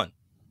 another one.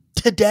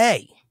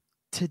 Today.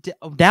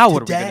 Oh, now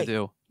what are we Today. gonna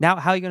do? Now,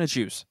 how are you gonna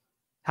choose?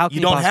 How can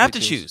You don't have to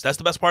possibly choose. That's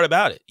the best part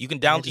about it. You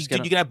can download. You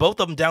can have both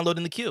of them download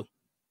in the queue.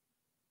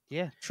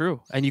 Yeah,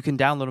 true. And you can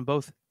download them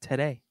both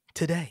today.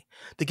 Today.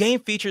 The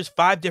game features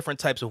 5 different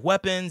types of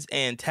weapons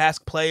and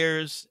task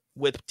players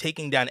with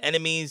taking down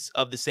enemies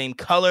of the same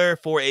color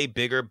for a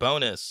bigger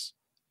bonus.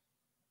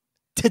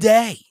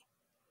 Today.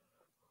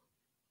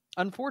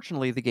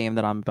 Unfortunately, the game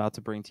that I'm about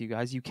to bring to you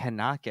guys, you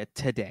cannot get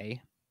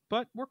today,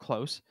 but we're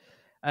close.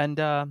 And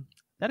that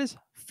is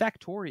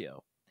Factorio.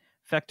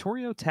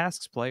 Factorio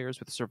tasks players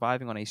with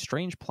surviving on a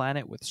strange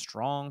planet with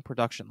strong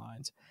production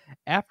lines.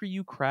 After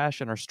you crash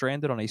and are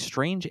stranded on a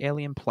strange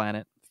alien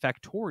planet,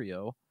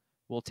 Factorio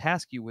will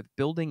task you with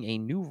building a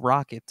new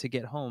rocket to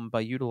get home by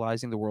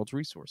utilizing the world's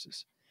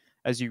resources.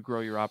 As you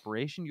grow your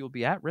operation, you'll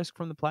be at risk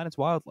from the planet's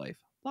wildlife.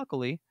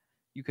 Luckily,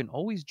 you can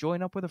always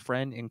join up with a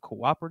friend in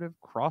cooperative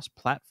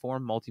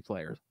cross-platform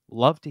multiplayer.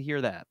 Love to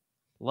hear that.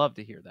 Love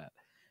to hear that.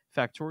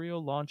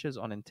 Factorio launches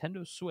on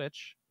Nintendo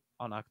Switch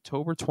on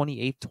October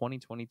 28th,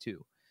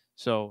 2022.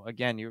 So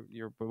again,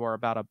 we're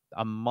about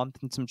a month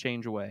and some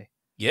change away.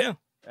 Yeah.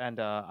 And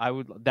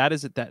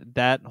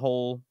that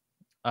whole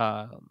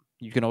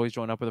you can always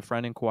join up with a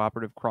friend in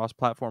cooperative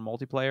cross-platform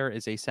multiplayer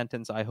is a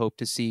sentence I hope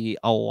to see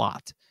a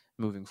lot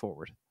moving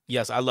forward.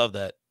 Yes, I love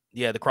that.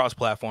 Yeah, the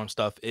cross-platform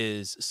stuff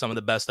is some of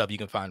the best stuff you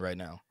can find right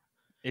now.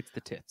 It's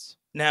the tits.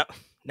 Now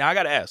I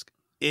got to ask,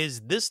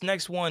 is this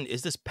next one,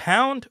 is this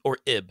pound or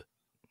ib?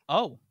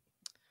 Oh,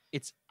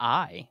 it's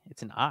I.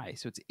 It's an I,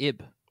 so it's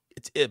ib.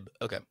 It's ib,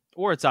 okay.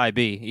 Or it's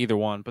IB, either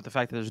one. But the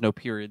fact that there's no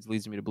periods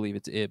leads me to believe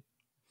it's ib.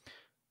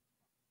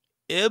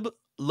 Ib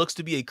looks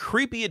to be a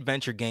creepy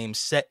adventure game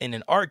set in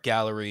an art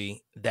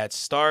gallery that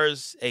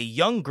stars a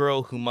young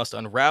girl who must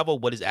unravel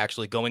what is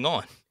actually going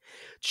on.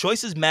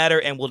 Choices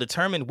matter and will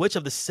determine which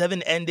of the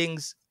 7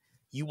 endings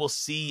you will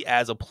see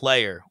as a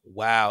player.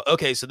 Wow.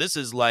 Okay, so this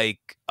is like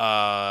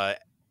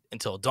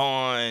Until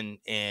Dawn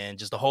and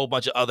just a whole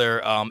bunch of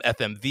other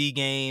FMV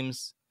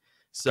games.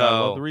 So I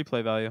love the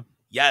replay value.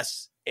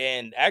 Yes.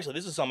 And actually,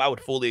 this is something I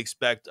would fully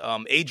expect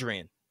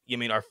Adrian,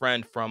 our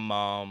friend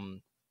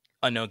from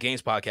Unknown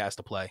Games podcast,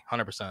 to play.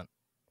 100%.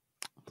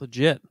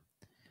 Legit.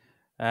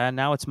 And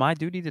now it's my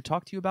duty to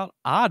talk to you about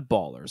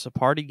Oddballers, a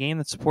party game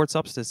that supports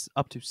up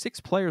to 6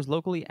 players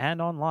locally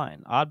and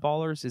online.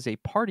 Oddballers is a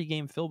party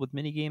game filled with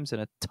minigames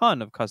and a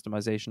ton of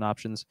customization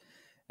options,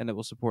 and it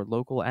will support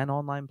local and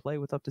online play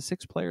with up to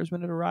 6 players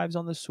when it arrives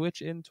on the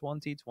Switch in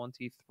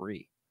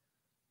 2023.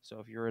 So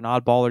if you're an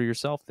oddballer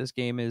yourself, this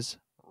game is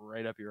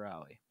right up your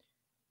alley.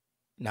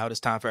 Now it's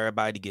time for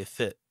everybody to get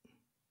fit.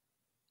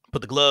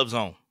 Put the gloves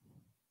on.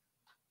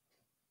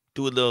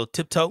 Do a little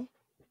tiptoe.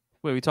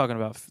 Wait, are we talking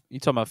about? You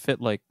talking about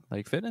fit like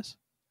fitness?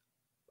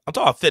 I'm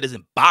talking about fit as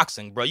in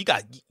boxing, bro. You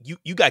got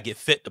to get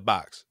fit to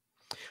box.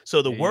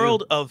 So the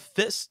world of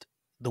Fist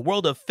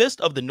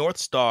of the North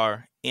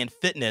Star and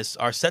fitness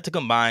are set to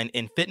combine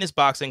in fitness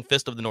boxing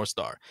Fist of the North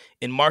Star.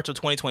 In March of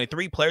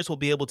 2023, players will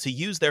be able to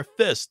use their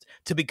fist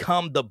to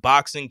become the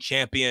boxing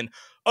champion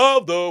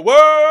of the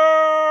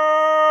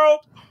world.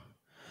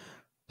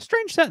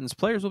 Strange sentence.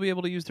 Players will be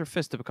able to use their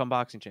fist to become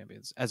boxing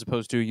champions, as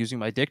opposed to using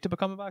my dick to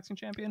become a boxing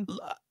champion.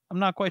 I'm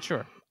not quite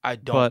sure. I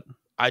don't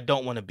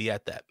want to be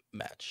at that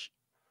match.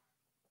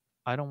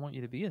 I don't want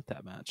you to be at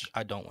that match.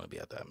 I don't want to be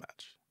at that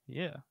match.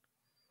 Yeah.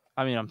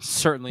 I mean, I'm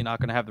certainly not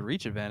going to have the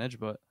reach advantage,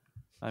 but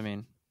I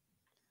mean,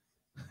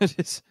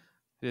 it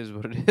is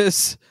what it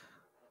is.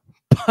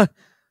 But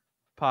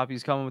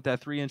Poppy's coming with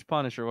that 3-inch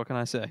Punisher. What can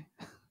I say?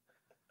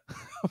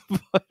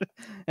 But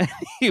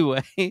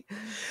anyway,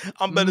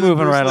 I'm better than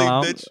Bruce Lee,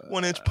 bitch.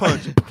 1-inch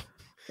punch.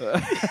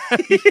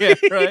 Yeah,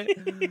 right.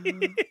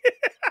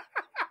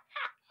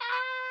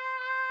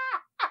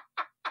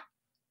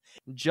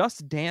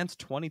 Just Dance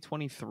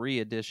 2023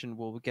 edition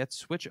will get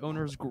Switch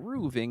owners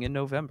grooving in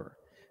November.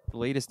 The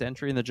latest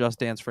entry in the Just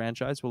Dance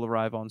franchise will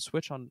arrive on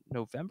Switch on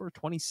November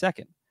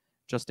 22nd.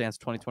 Just Dance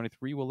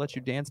 2023 will let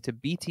you dance to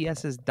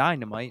BTS's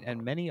Dynamite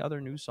and many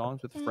other new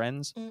songs with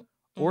friends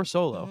or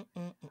solo.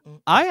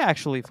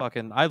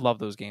 I love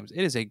those games.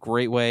 It is a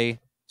great way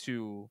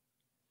to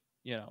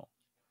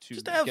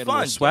just to have get fun, a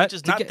little sweat,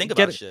 just not think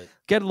about shit.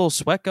 Get a little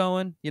sweat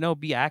going,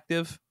 be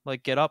active,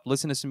 like get up,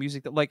 listen to some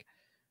music that like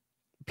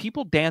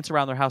people dance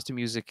around their house to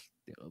music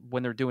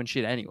when they're doing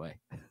shit anyway.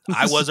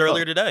 I was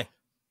earlier today.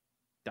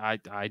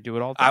 I do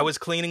it all the time. I was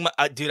cleaning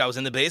I was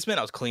in the basement.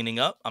 I was cleaning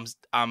up.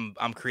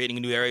 I'm creating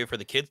a new area for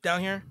the kids down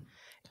here.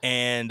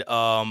 And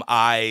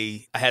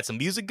I had some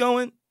music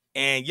going,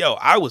 and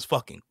I was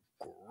fucking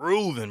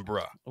grooving,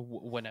 bruh.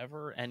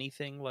 Whenever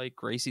anything like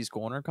Gracie's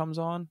Corner comes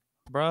on,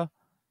 bruh,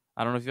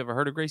 I don't know if you've ever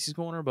heard of Gracie's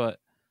Corner, but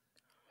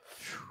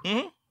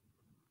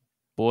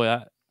boy,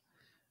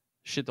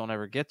 shit don't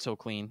ever get so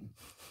clean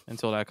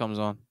until that comes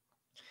on.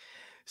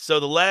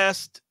 So the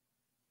last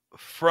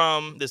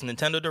from this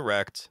Nintendo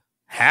Direct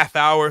half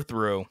hour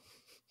through,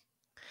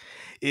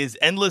 is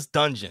Endless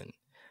Dungeon.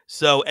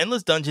 So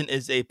Endless Dungeon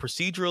is a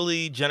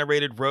procedurally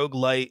generated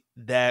roguelite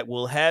that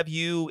will have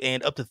you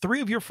and up to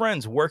 3 of your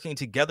friends working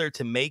together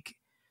to make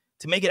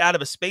it out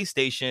of a space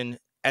station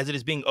as it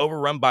is being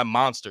overrun by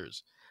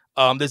monsters.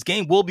 This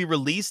game will be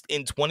released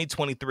in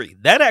 2023.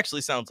 That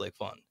actually sounds like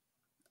fun.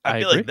 I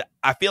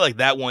feel like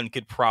that one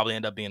could probably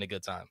end up being a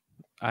good time.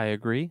 I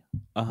agree.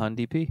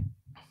 100p.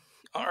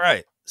 All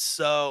right.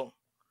 So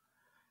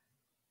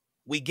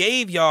we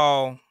gave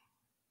y'all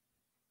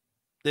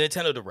the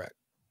Nintendo Direct.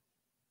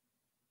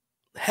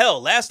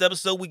 Hell, last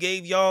episode we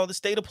gave y'all the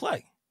State of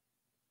Play.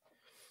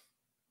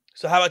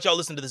 So how about y'all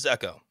listen to this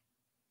echo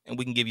and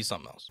we can give you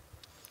something else.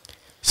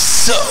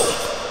 So,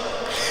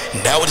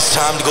 now it's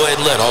time to go ahead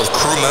and let all the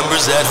crew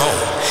members at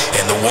home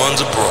and the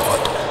ones abroad,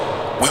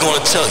 we're going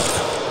to tell you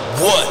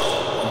what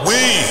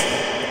we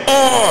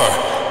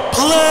are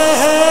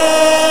playing.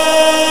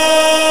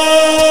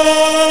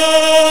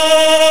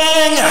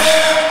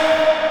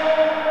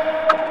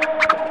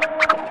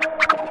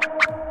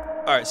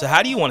 All right, so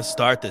how do you want to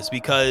start this?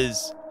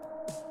 Because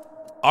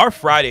our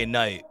Friday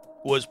night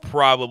was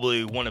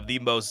probably one of the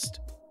most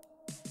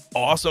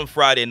awesome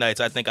Friday nights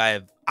I think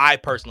I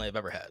personally have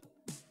ever had.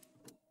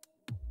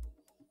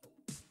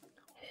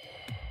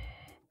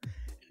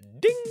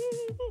 Ding.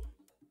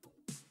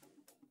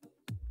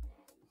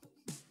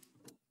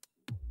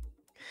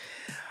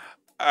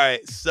 All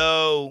right,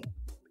 so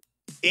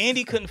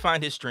Andy couldn't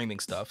find his streaming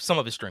stuff, some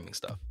of his streaming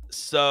stuff.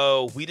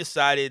 So we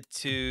decided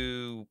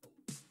to...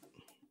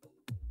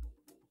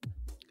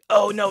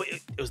 Oh, no,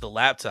 it was the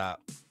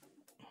laptop.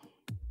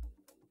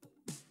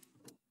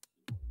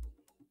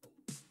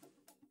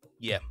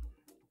 Yeah.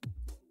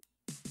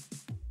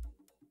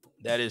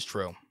 That is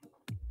true.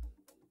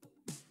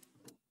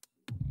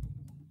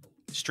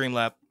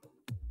 Streamlab.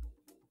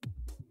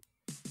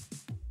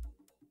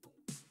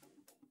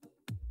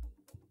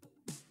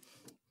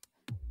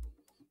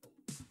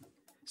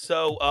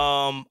 So,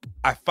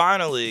 I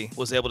finally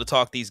was able to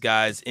talk these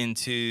guys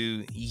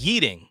into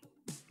yeeting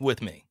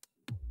with me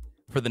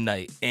for the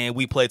night, and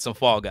we played some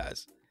Fall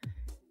Guys.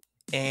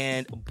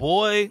 And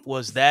boy,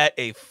 was that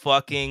a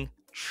fucking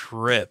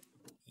trip.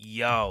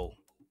 Yo.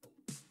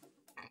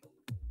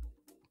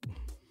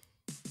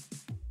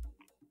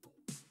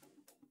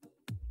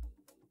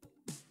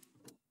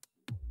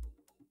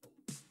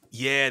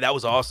 Yeah, that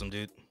was awesome,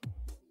 dude.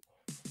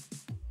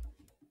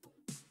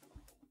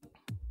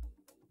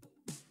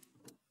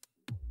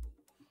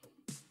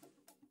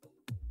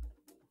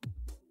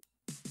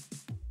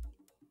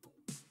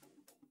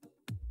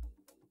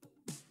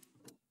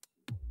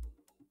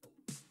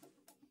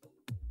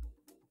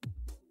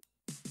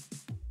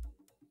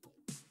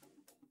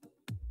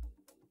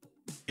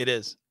 It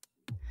is.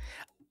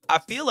 I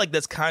feel like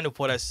that's kind of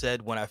what I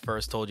said when I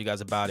first told you guys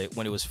about it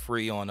when it was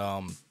free on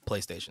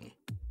PlayStation.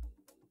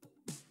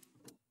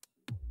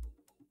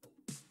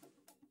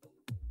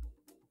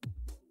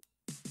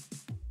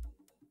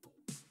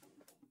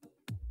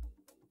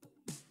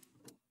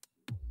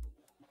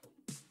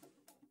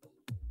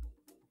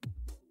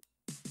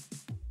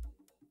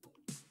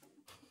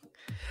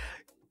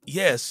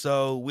 Yeah,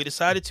 so we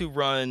decided to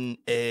run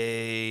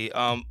a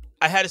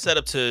I had it set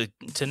up to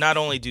not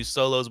only do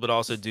solos but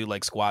also do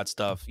like squad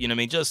stuff. You know what I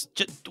mean?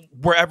 Just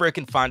wherever it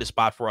can find a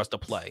spot for us to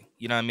play.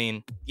 You know what I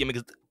mean? Yeah,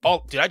 because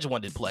I just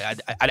wanted to play.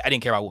 I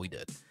didn't care about what we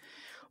did.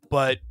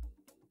 But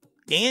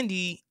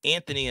Andy,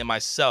 Anthony, and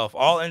myself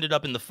all ended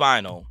up in the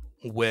final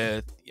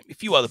with a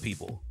few other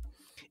people.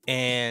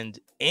 And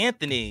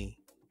Anthony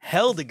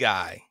held a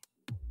guy,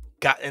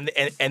 and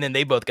then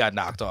they both got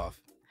knocked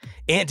off.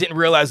 Ant didn't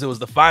realize it was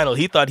the final.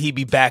 He thought he'd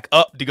be back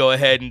up to go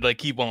ahead and like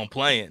keep on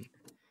playing.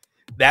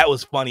 That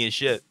was funny as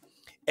shit.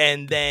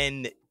 And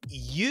then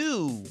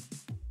you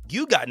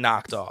got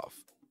knocked off.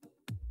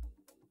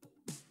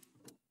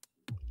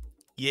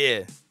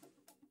 Yeah.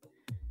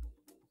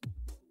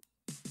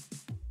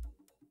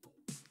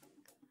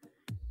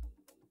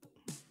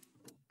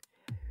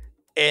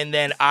 And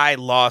then I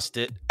lost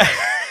it.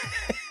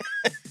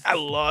 I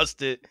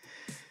lost it.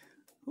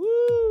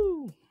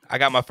 Woo! I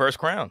got my first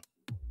crown.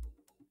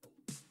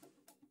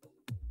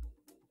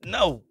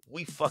 No,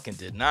 we fucking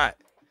did not.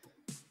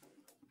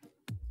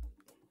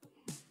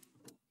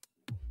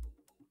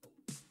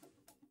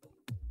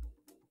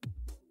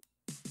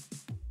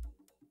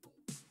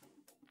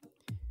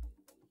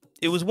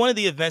 It was one of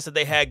the events that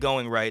they had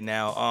going right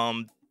now.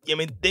 I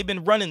mean, they've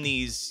been running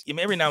these. I mean,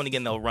 every now and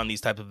again they'll run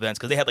these type of events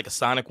because they had like a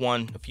Sonic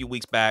one a few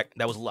weeks back.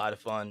 That was a lot of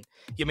fun.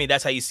 I mean,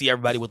 that's how you see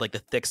everybody with like the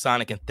thick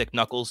Sonic and thick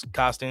Knuckles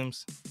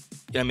costumes. You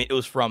know what I mean, it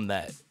was from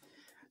that.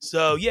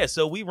 So yeah,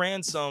 so we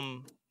ran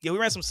some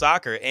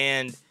soccer,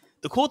 and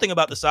the cool thing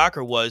about the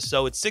soccer was,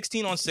 so it's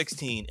 16 on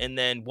 16, and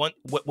then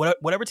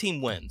whatever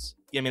team wins.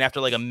 You know what I mean,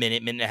 after like a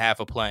minute and a half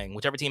of playing,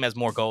 whichever team has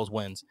more goals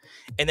wins,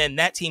 and then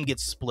that team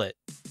gets split.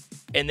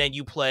 And then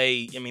you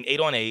play, 8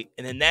 on 8,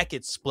 and then that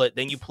gets split.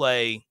 Then you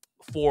play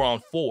 4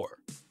 on 4,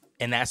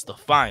 and that's the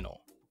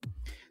final.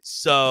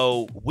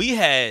 So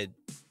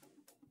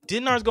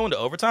didn't ours go into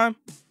overtime?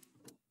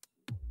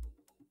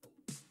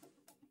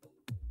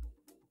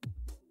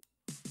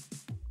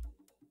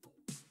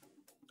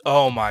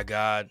 Oh my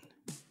God.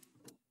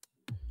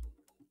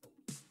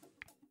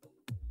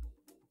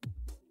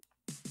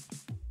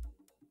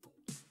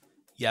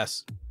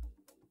 Yes.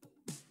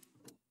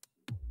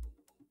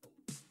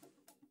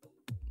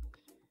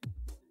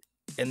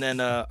 And then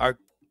our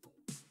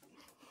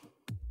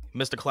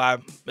Mr.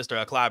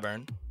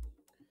 Clyburn,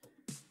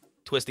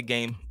 Twisted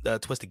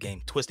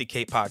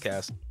Cape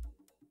podcast.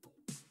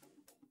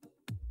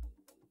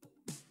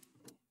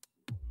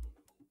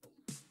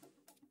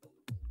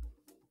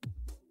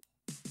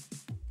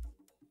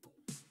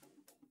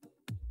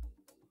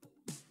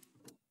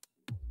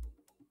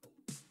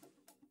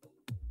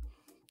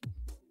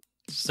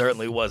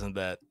 Certainly wasn't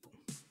that.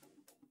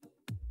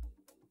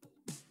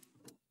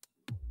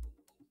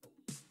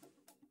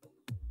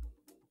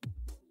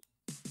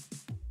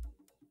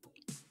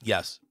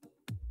 Yes.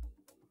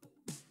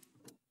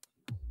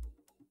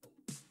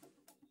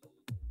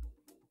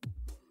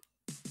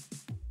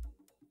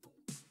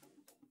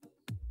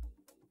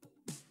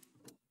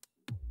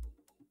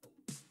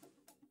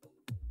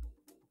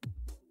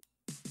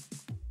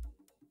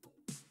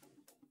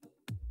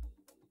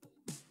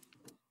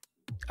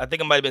 I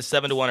think it might have been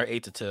 7-1 or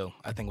 8-2.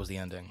 I think was the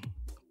ending.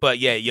 But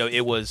yeah,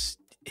 it was.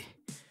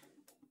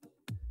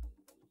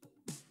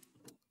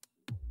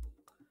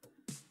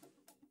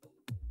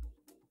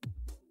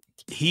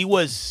 He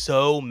was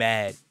so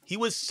mad. He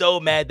was so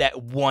mad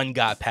that one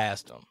got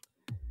past him.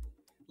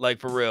 Like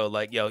for real,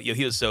 like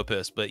he was so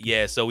pissed. But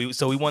yeah, so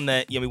we won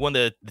that. We won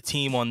the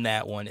team on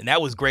that one, and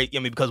that was great.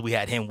 Because we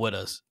had him with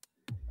us.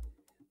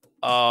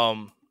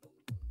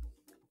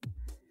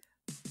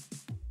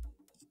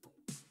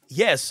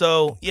 Yeah,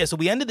 so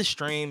we ended the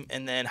stream,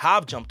 and then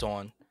Hav jumped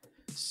on.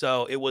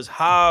 So it was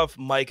Hav,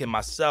 Mike, and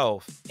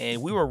myself,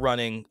 and we were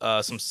running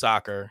some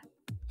soccer.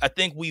 I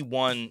think we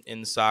won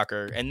in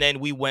soccer, and then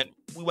we went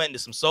into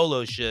some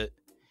solo shit,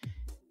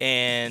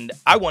 and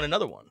I won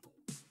another one.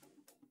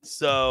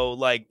 So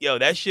like,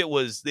 that shit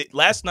was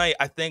last night.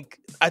 I think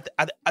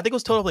it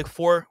was total of like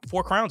four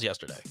crowns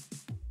yesterday.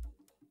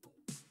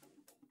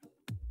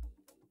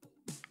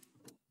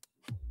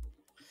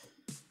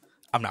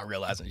 I'm not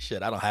realizing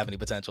shit. I don't have any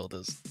potential at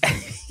this.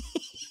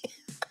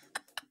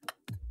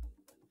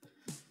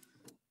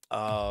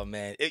 Oh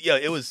man,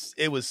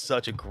 it was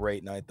such a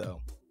great night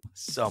though.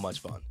 So much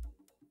fun.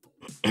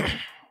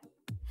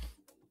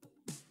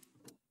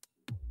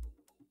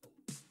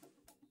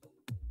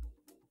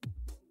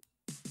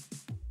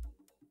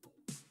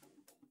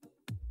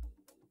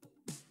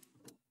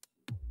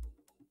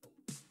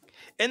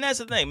 And that's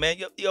the thing, man.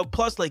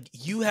 Plus, like,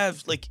 you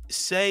have like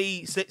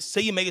say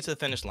you make it to the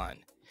finish line,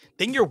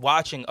 then you're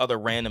watching other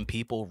random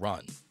people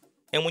run,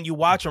 and when you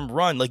watch them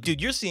run, like,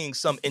 dude, you're seeing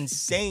some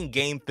insane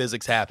game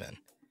physics happen.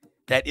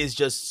 That is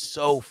just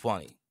so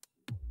funny.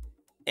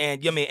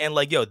 And and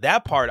like,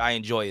 that part I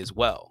enjoy as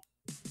well.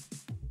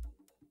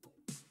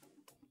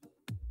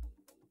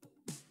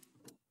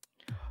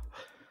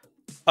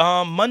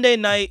 Monday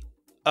night,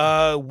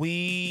 I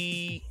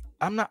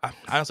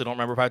honestly don't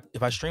remember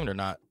if I streamed or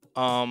not.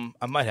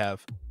 I might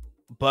have,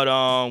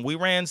 but we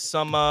ran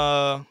some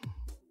more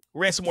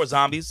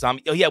zombies. Oh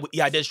yeah,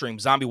 I did stream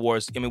Zombie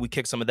Wars. We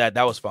kicked some of that.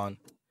 That was fun.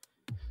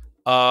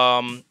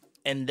 And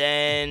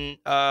then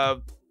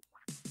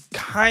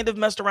kind of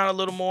messed around a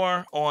little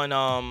more on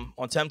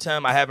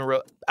Temtem. I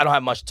don't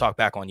have much to talk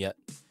back on yet.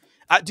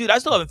 Dude, I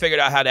still haven't figured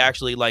out how to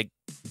actually like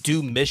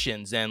do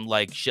missions and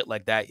like shit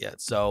like that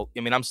yet. So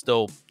I'm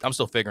still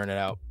figuring it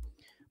out.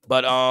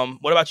 But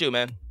what about you,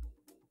 man?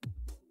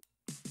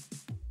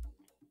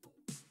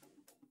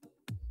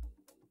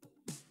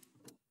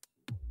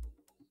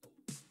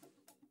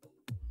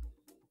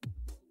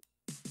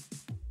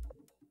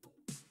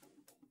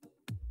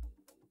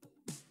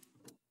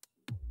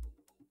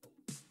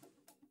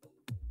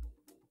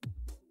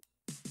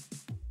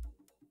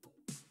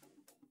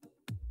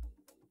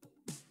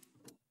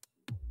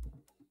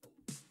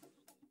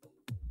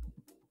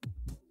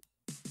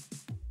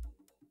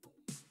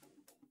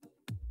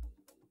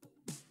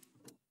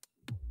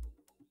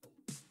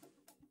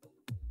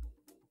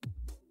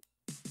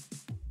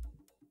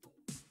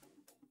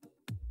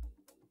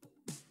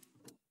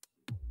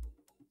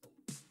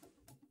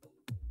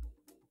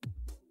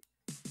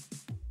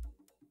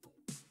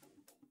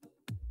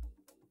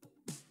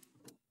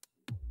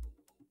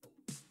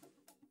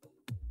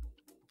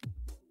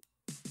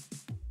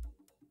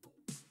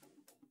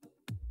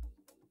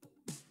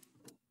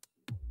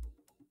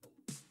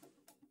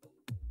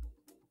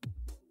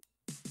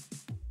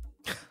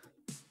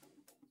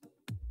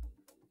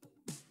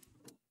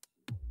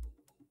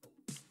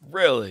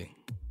 Really?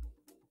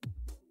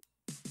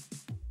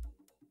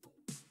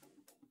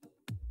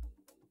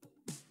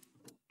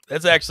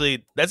 That's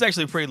actually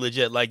pretty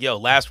legit. Like,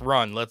 last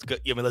run, let's go.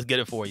 Let's get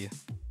it for you.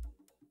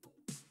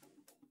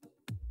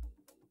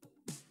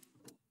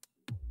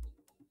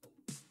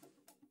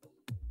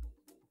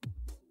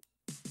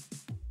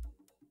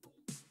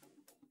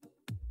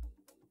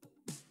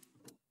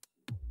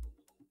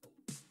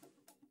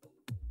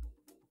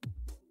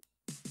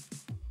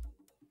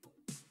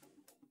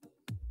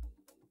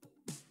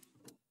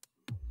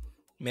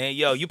 Man,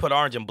 yo, you put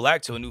orange and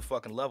black to a new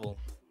fucking level.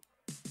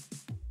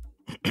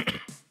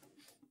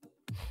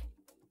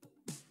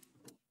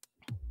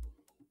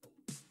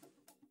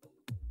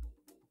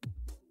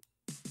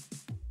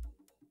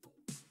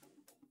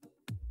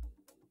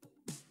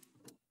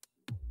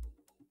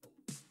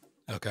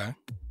 Okay.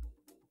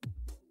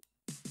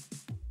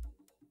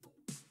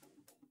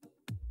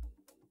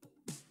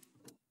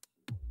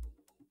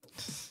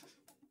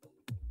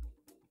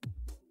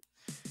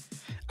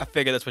 I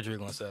figured that's what you were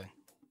gonna say.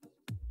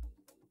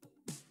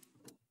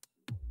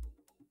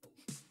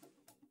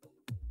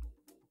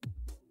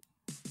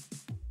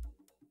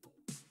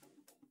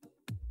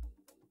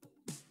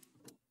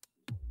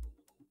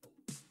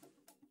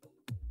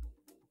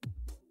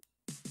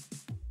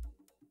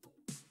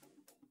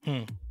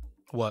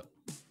 What?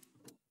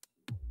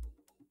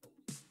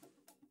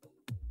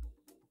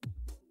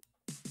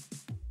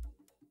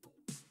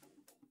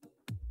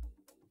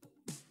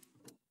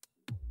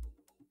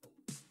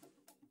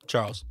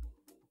 Charles.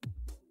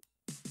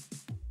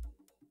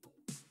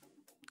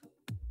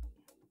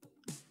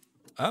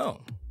 Oh.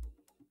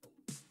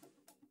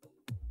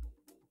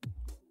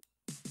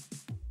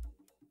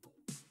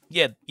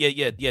 Yeah,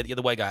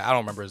 the white guy. I don't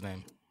remember his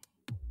name.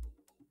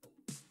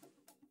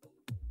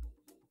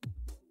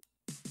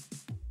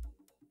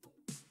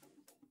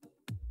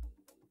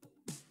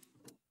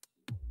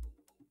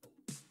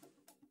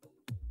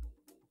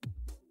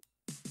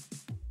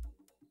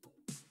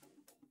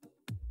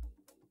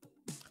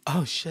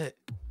 Oh shit.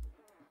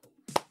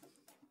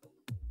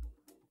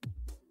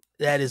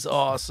 That is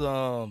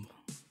awesome.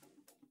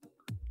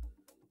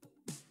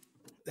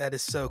 That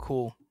is so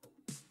cool.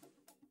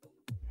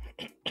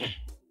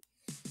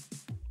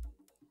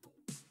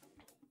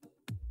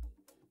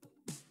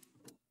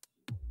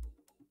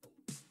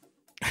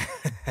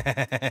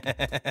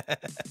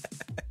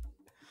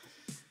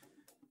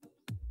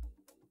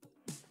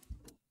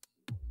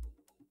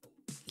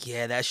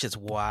 Yeah, that shit's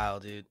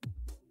wild, dude.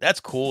 That's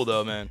cool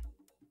though, man.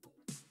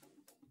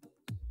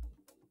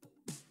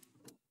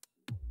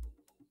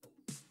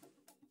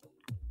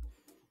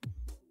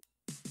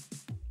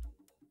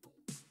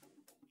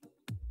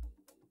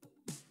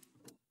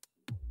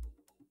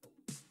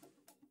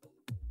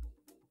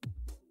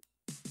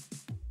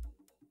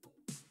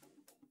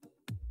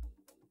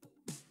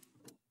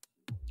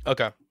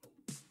 Okay.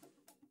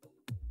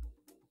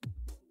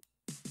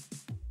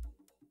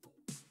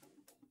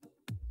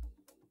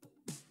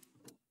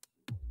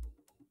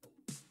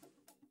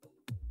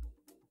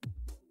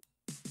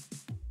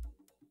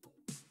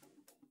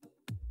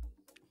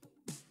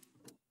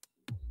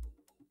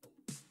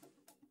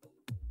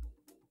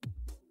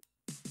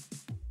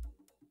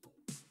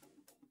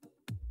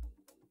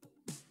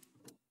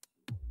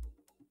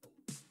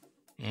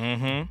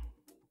 Mm-hmm.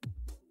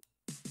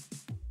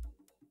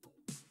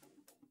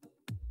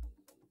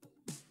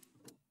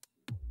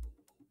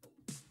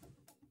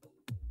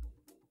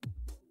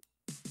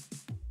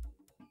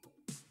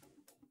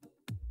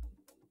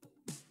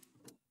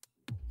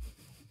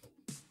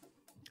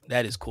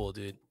 That is cool,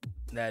 dude.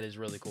 That is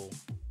really cool.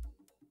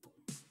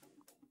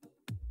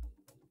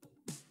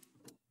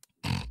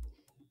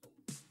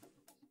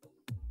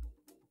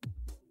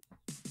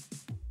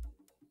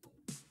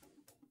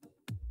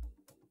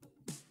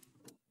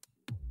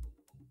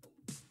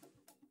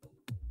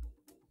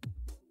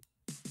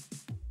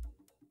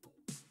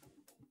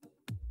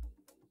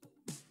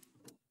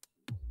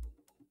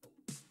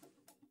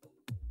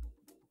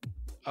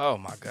 Oh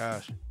my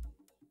gosh.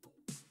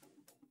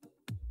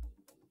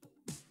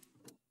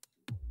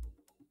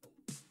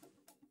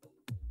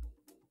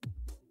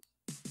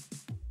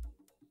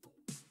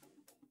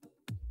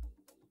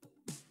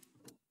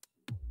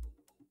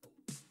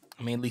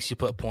 I mean, at least you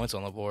put points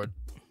on the board.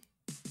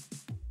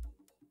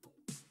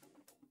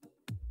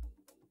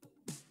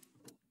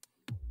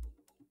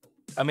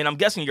 I mean, I'm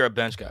guessing you're a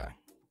bench guy.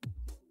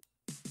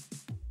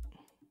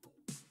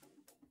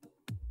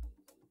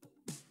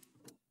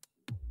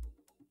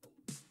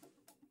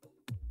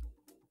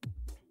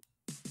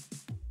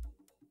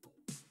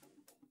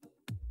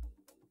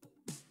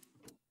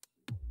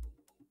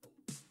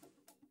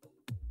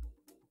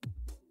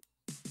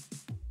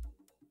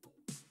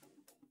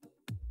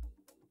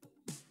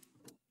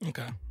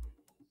 Okay.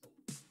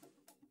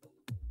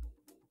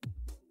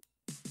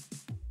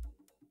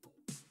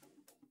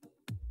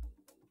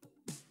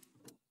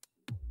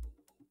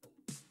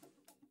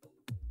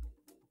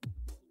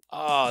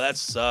 Oh, that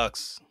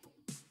sucks.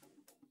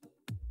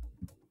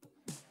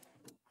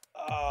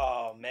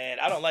 Oh, man.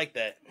 I don't like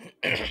that.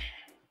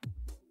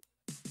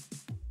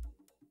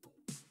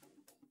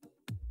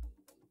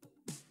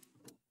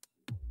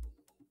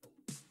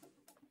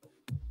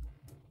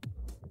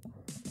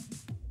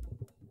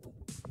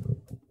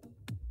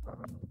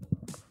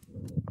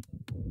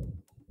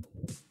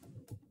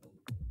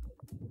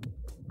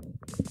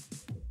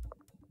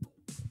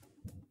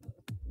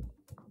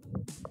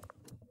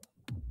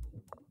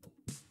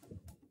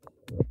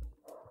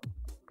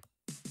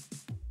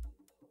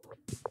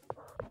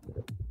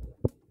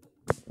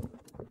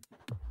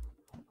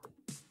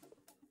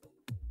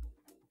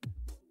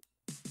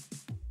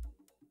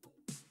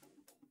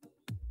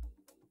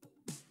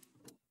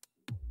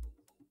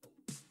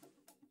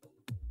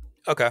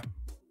 Okay.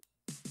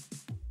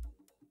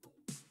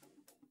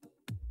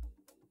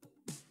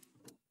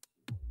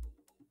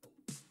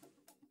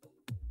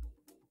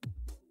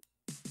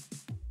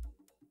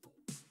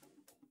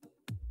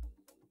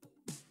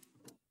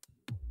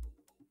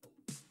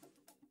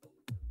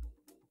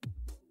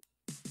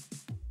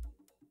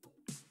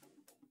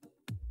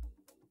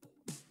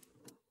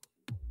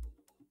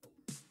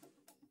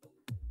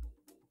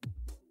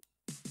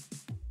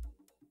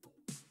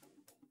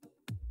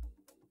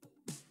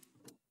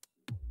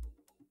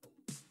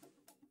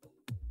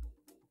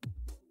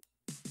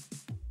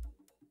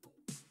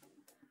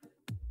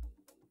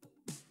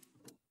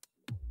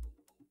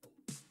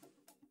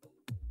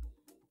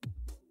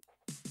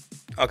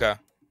 Okay.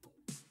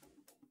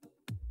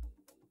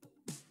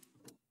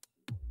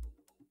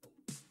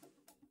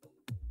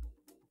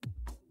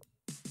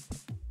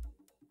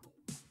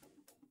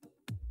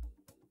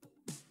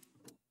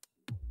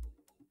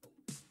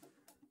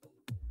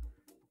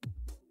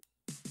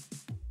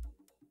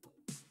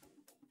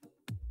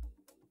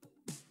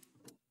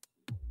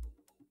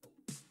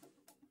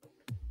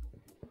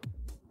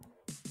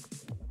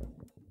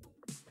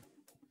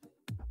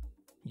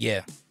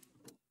 Yeah.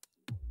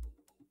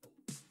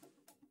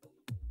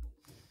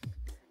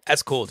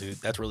 That's cool, dude.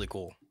 That's really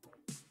cool.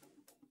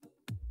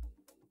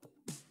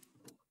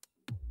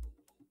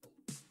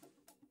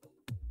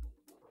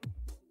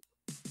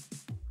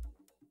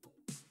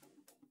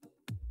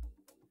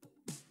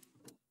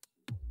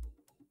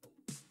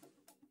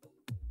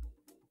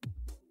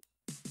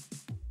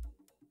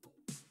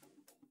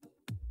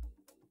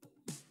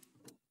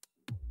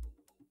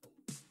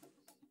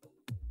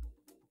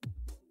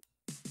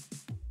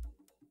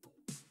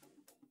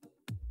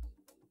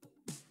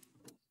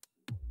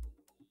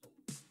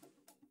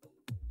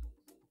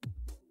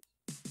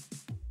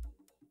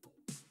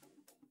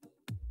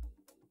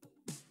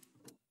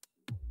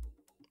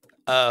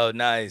 Oh,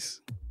 nice.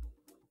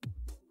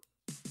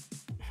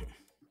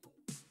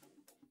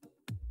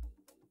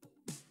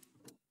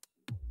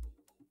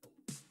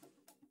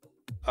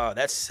 Oh,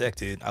 that's sick,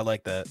 dude. I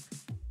like that.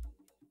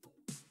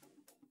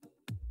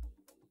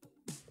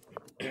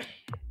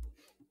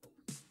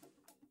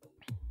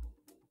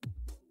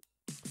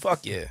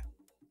 Fuck yeah.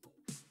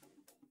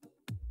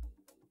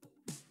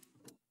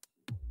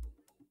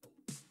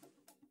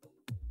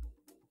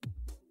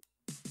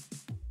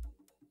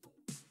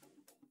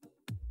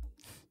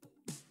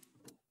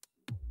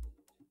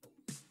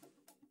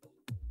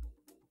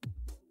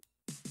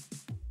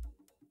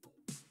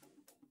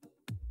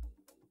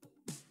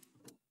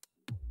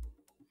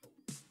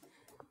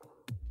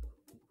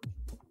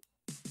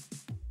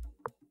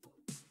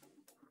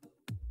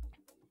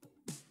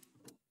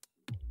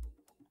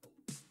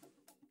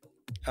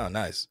 Oh,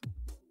 nice.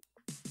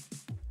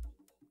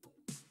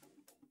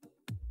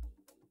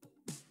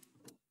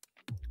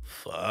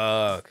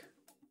 Fuck.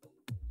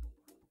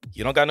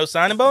 You don't got no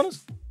signing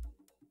bonus?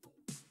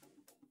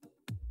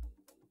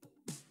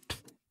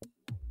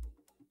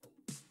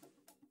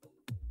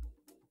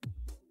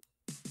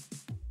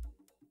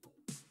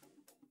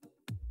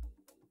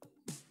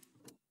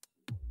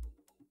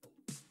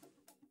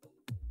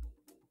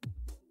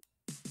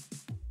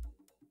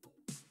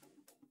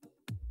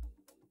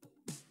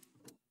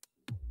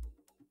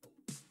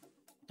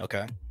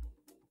 Okay.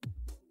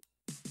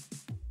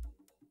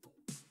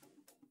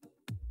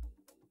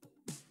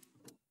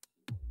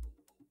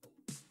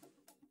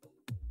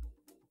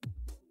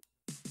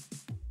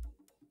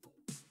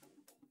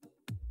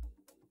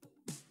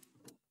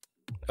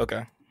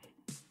 Okay.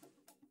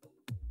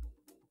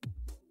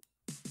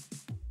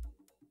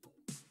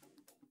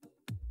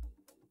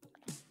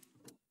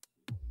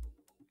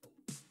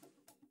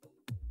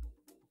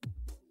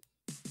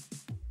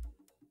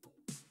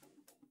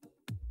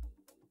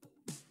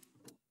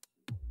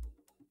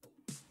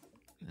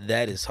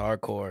 That is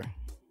hardcore.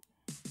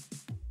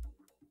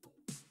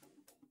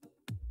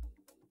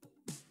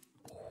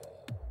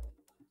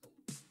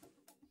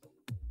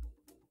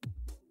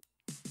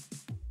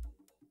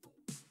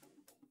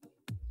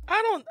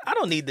 I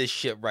don't need this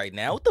shit right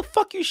now. What the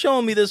fuck you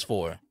showing me this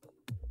for?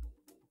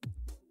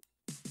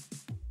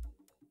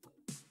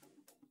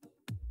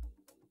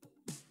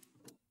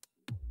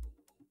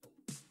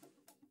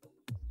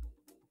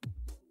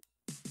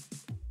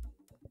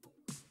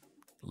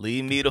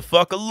 Leave me the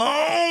fuck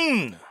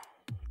alone.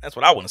 That's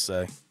what I want to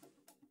say.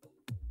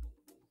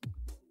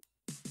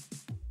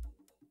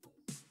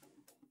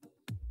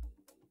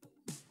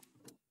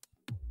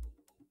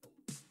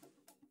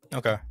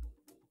 Okay.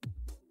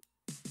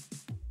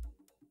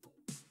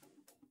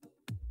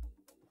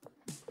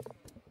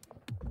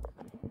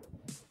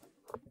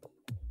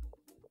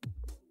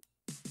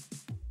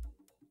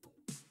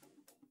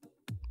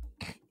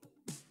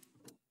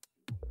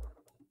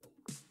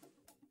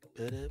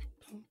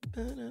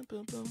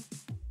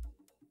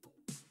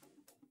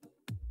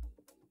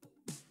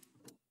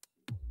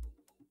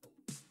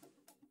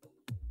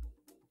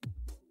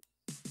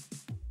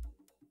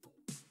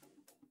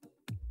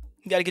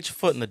 You gotta get your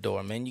foot in the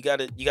door, man. You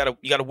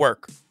gotta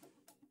work.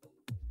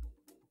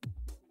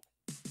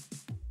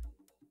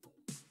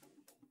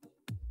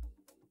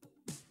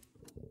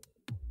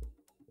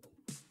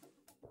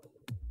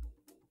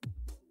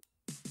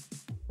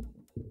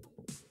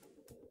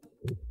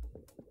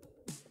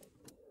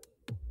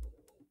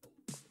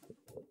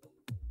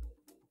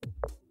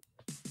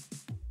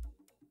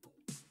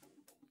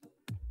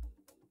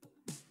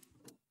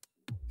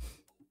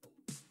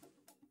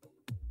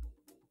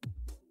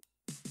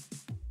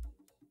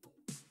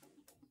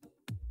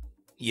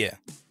 Yeah.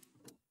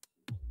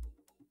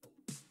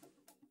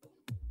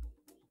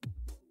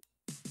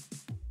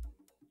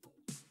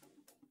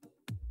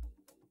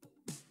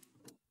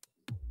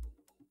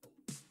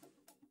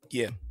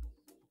 Yeah.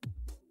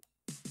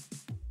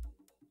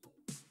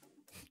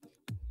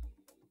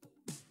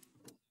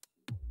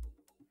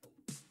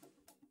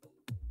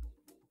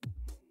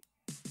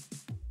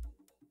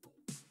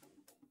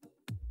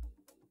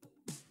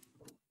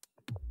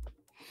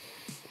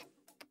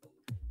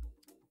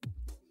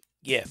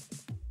 Yeah.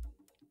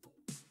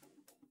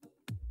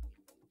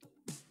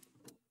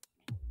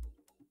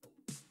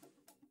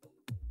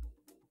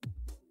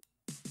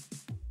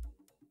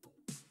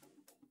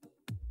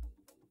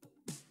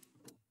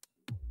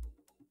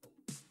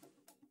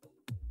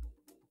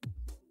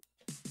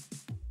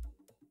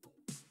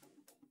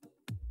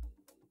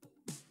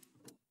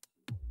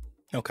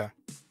 Okay.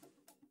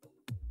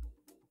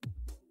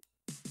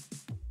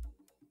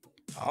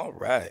 All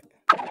right.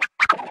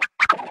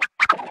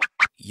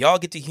 Y'all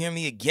get to hear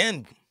me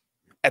again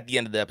at the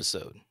end of the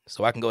episode,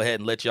 so I can go ahead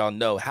and let y'all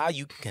know how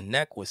you can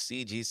connect with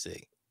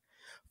CGC.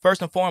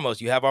 First and foremost,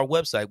 you have our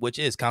website, which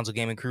is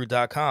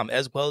consolegamingcrew.com,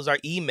 as well as our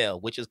email,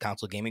 which is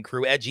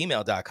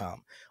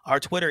consolegamingcrew@gmail.com. Our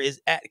Twitter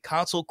is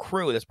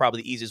 @consolecrew. That's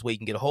probably the easiest way you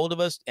can get a hold of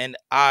us, and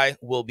I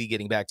will be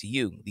getting back to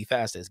you the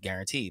fastest,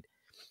 guaranteed.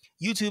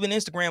 YouTube and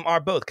Instagram are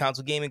both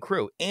Console Gaming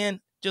Crew, and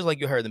just like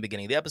you heard in the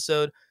beginning of the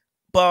episode,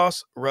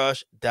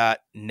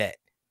 bossrush.net.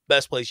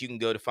 Best place you can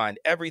go to find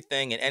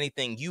everything and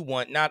anything you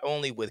want, not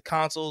only with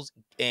consoles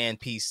and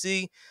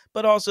PC,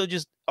 but also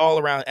just all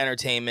around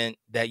entertainment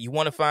that you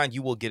want to find.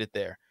 You will get it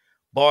there.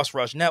 Boss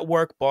Rush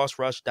Network,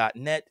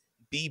 bossrush.net.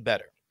 Be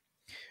better.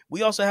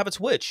 We also have a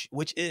Twitch,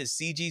 which is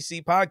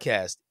CGC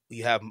Podcast. We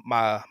have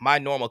my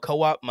normal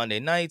co-op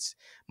Monday nights,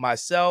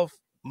 myself,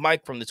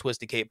 Mike from the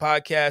Twisted Cape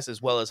Podcast, as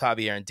well as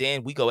Javier and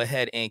Dan. We go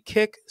ahead and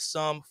kick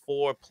some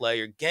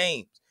 4-player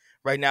games.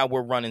 Right now,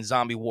 we're running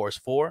Zombie Wars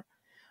 4.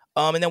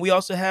 And then we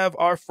also have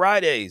our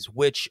Fridays,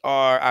 which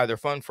are either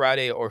Fun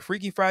Friday or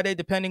Freaky Friday,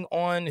 depending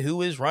on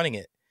who is running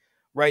it.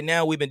 Right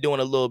now, we've been doing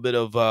a little bit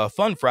of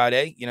Fun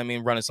Friday,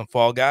 running some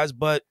Fall Guys,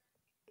 but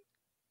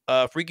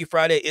Freaky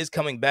Friday is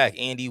coming back.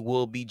 Andy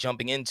will be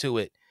jumping into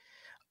it.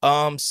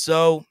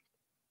 So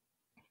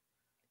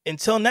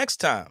until next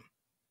time,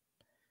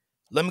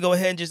 let me go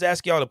ahead and just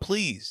ask y'all to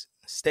please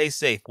stay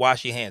safe,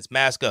 wash your hands,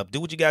 mask up,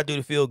 do what you got to do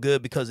to feel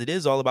good, because it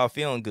is all about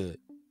feeling good.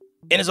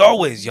 And as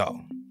always,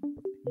 y'all,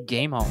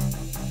 Game on.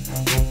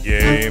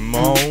 game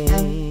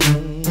on.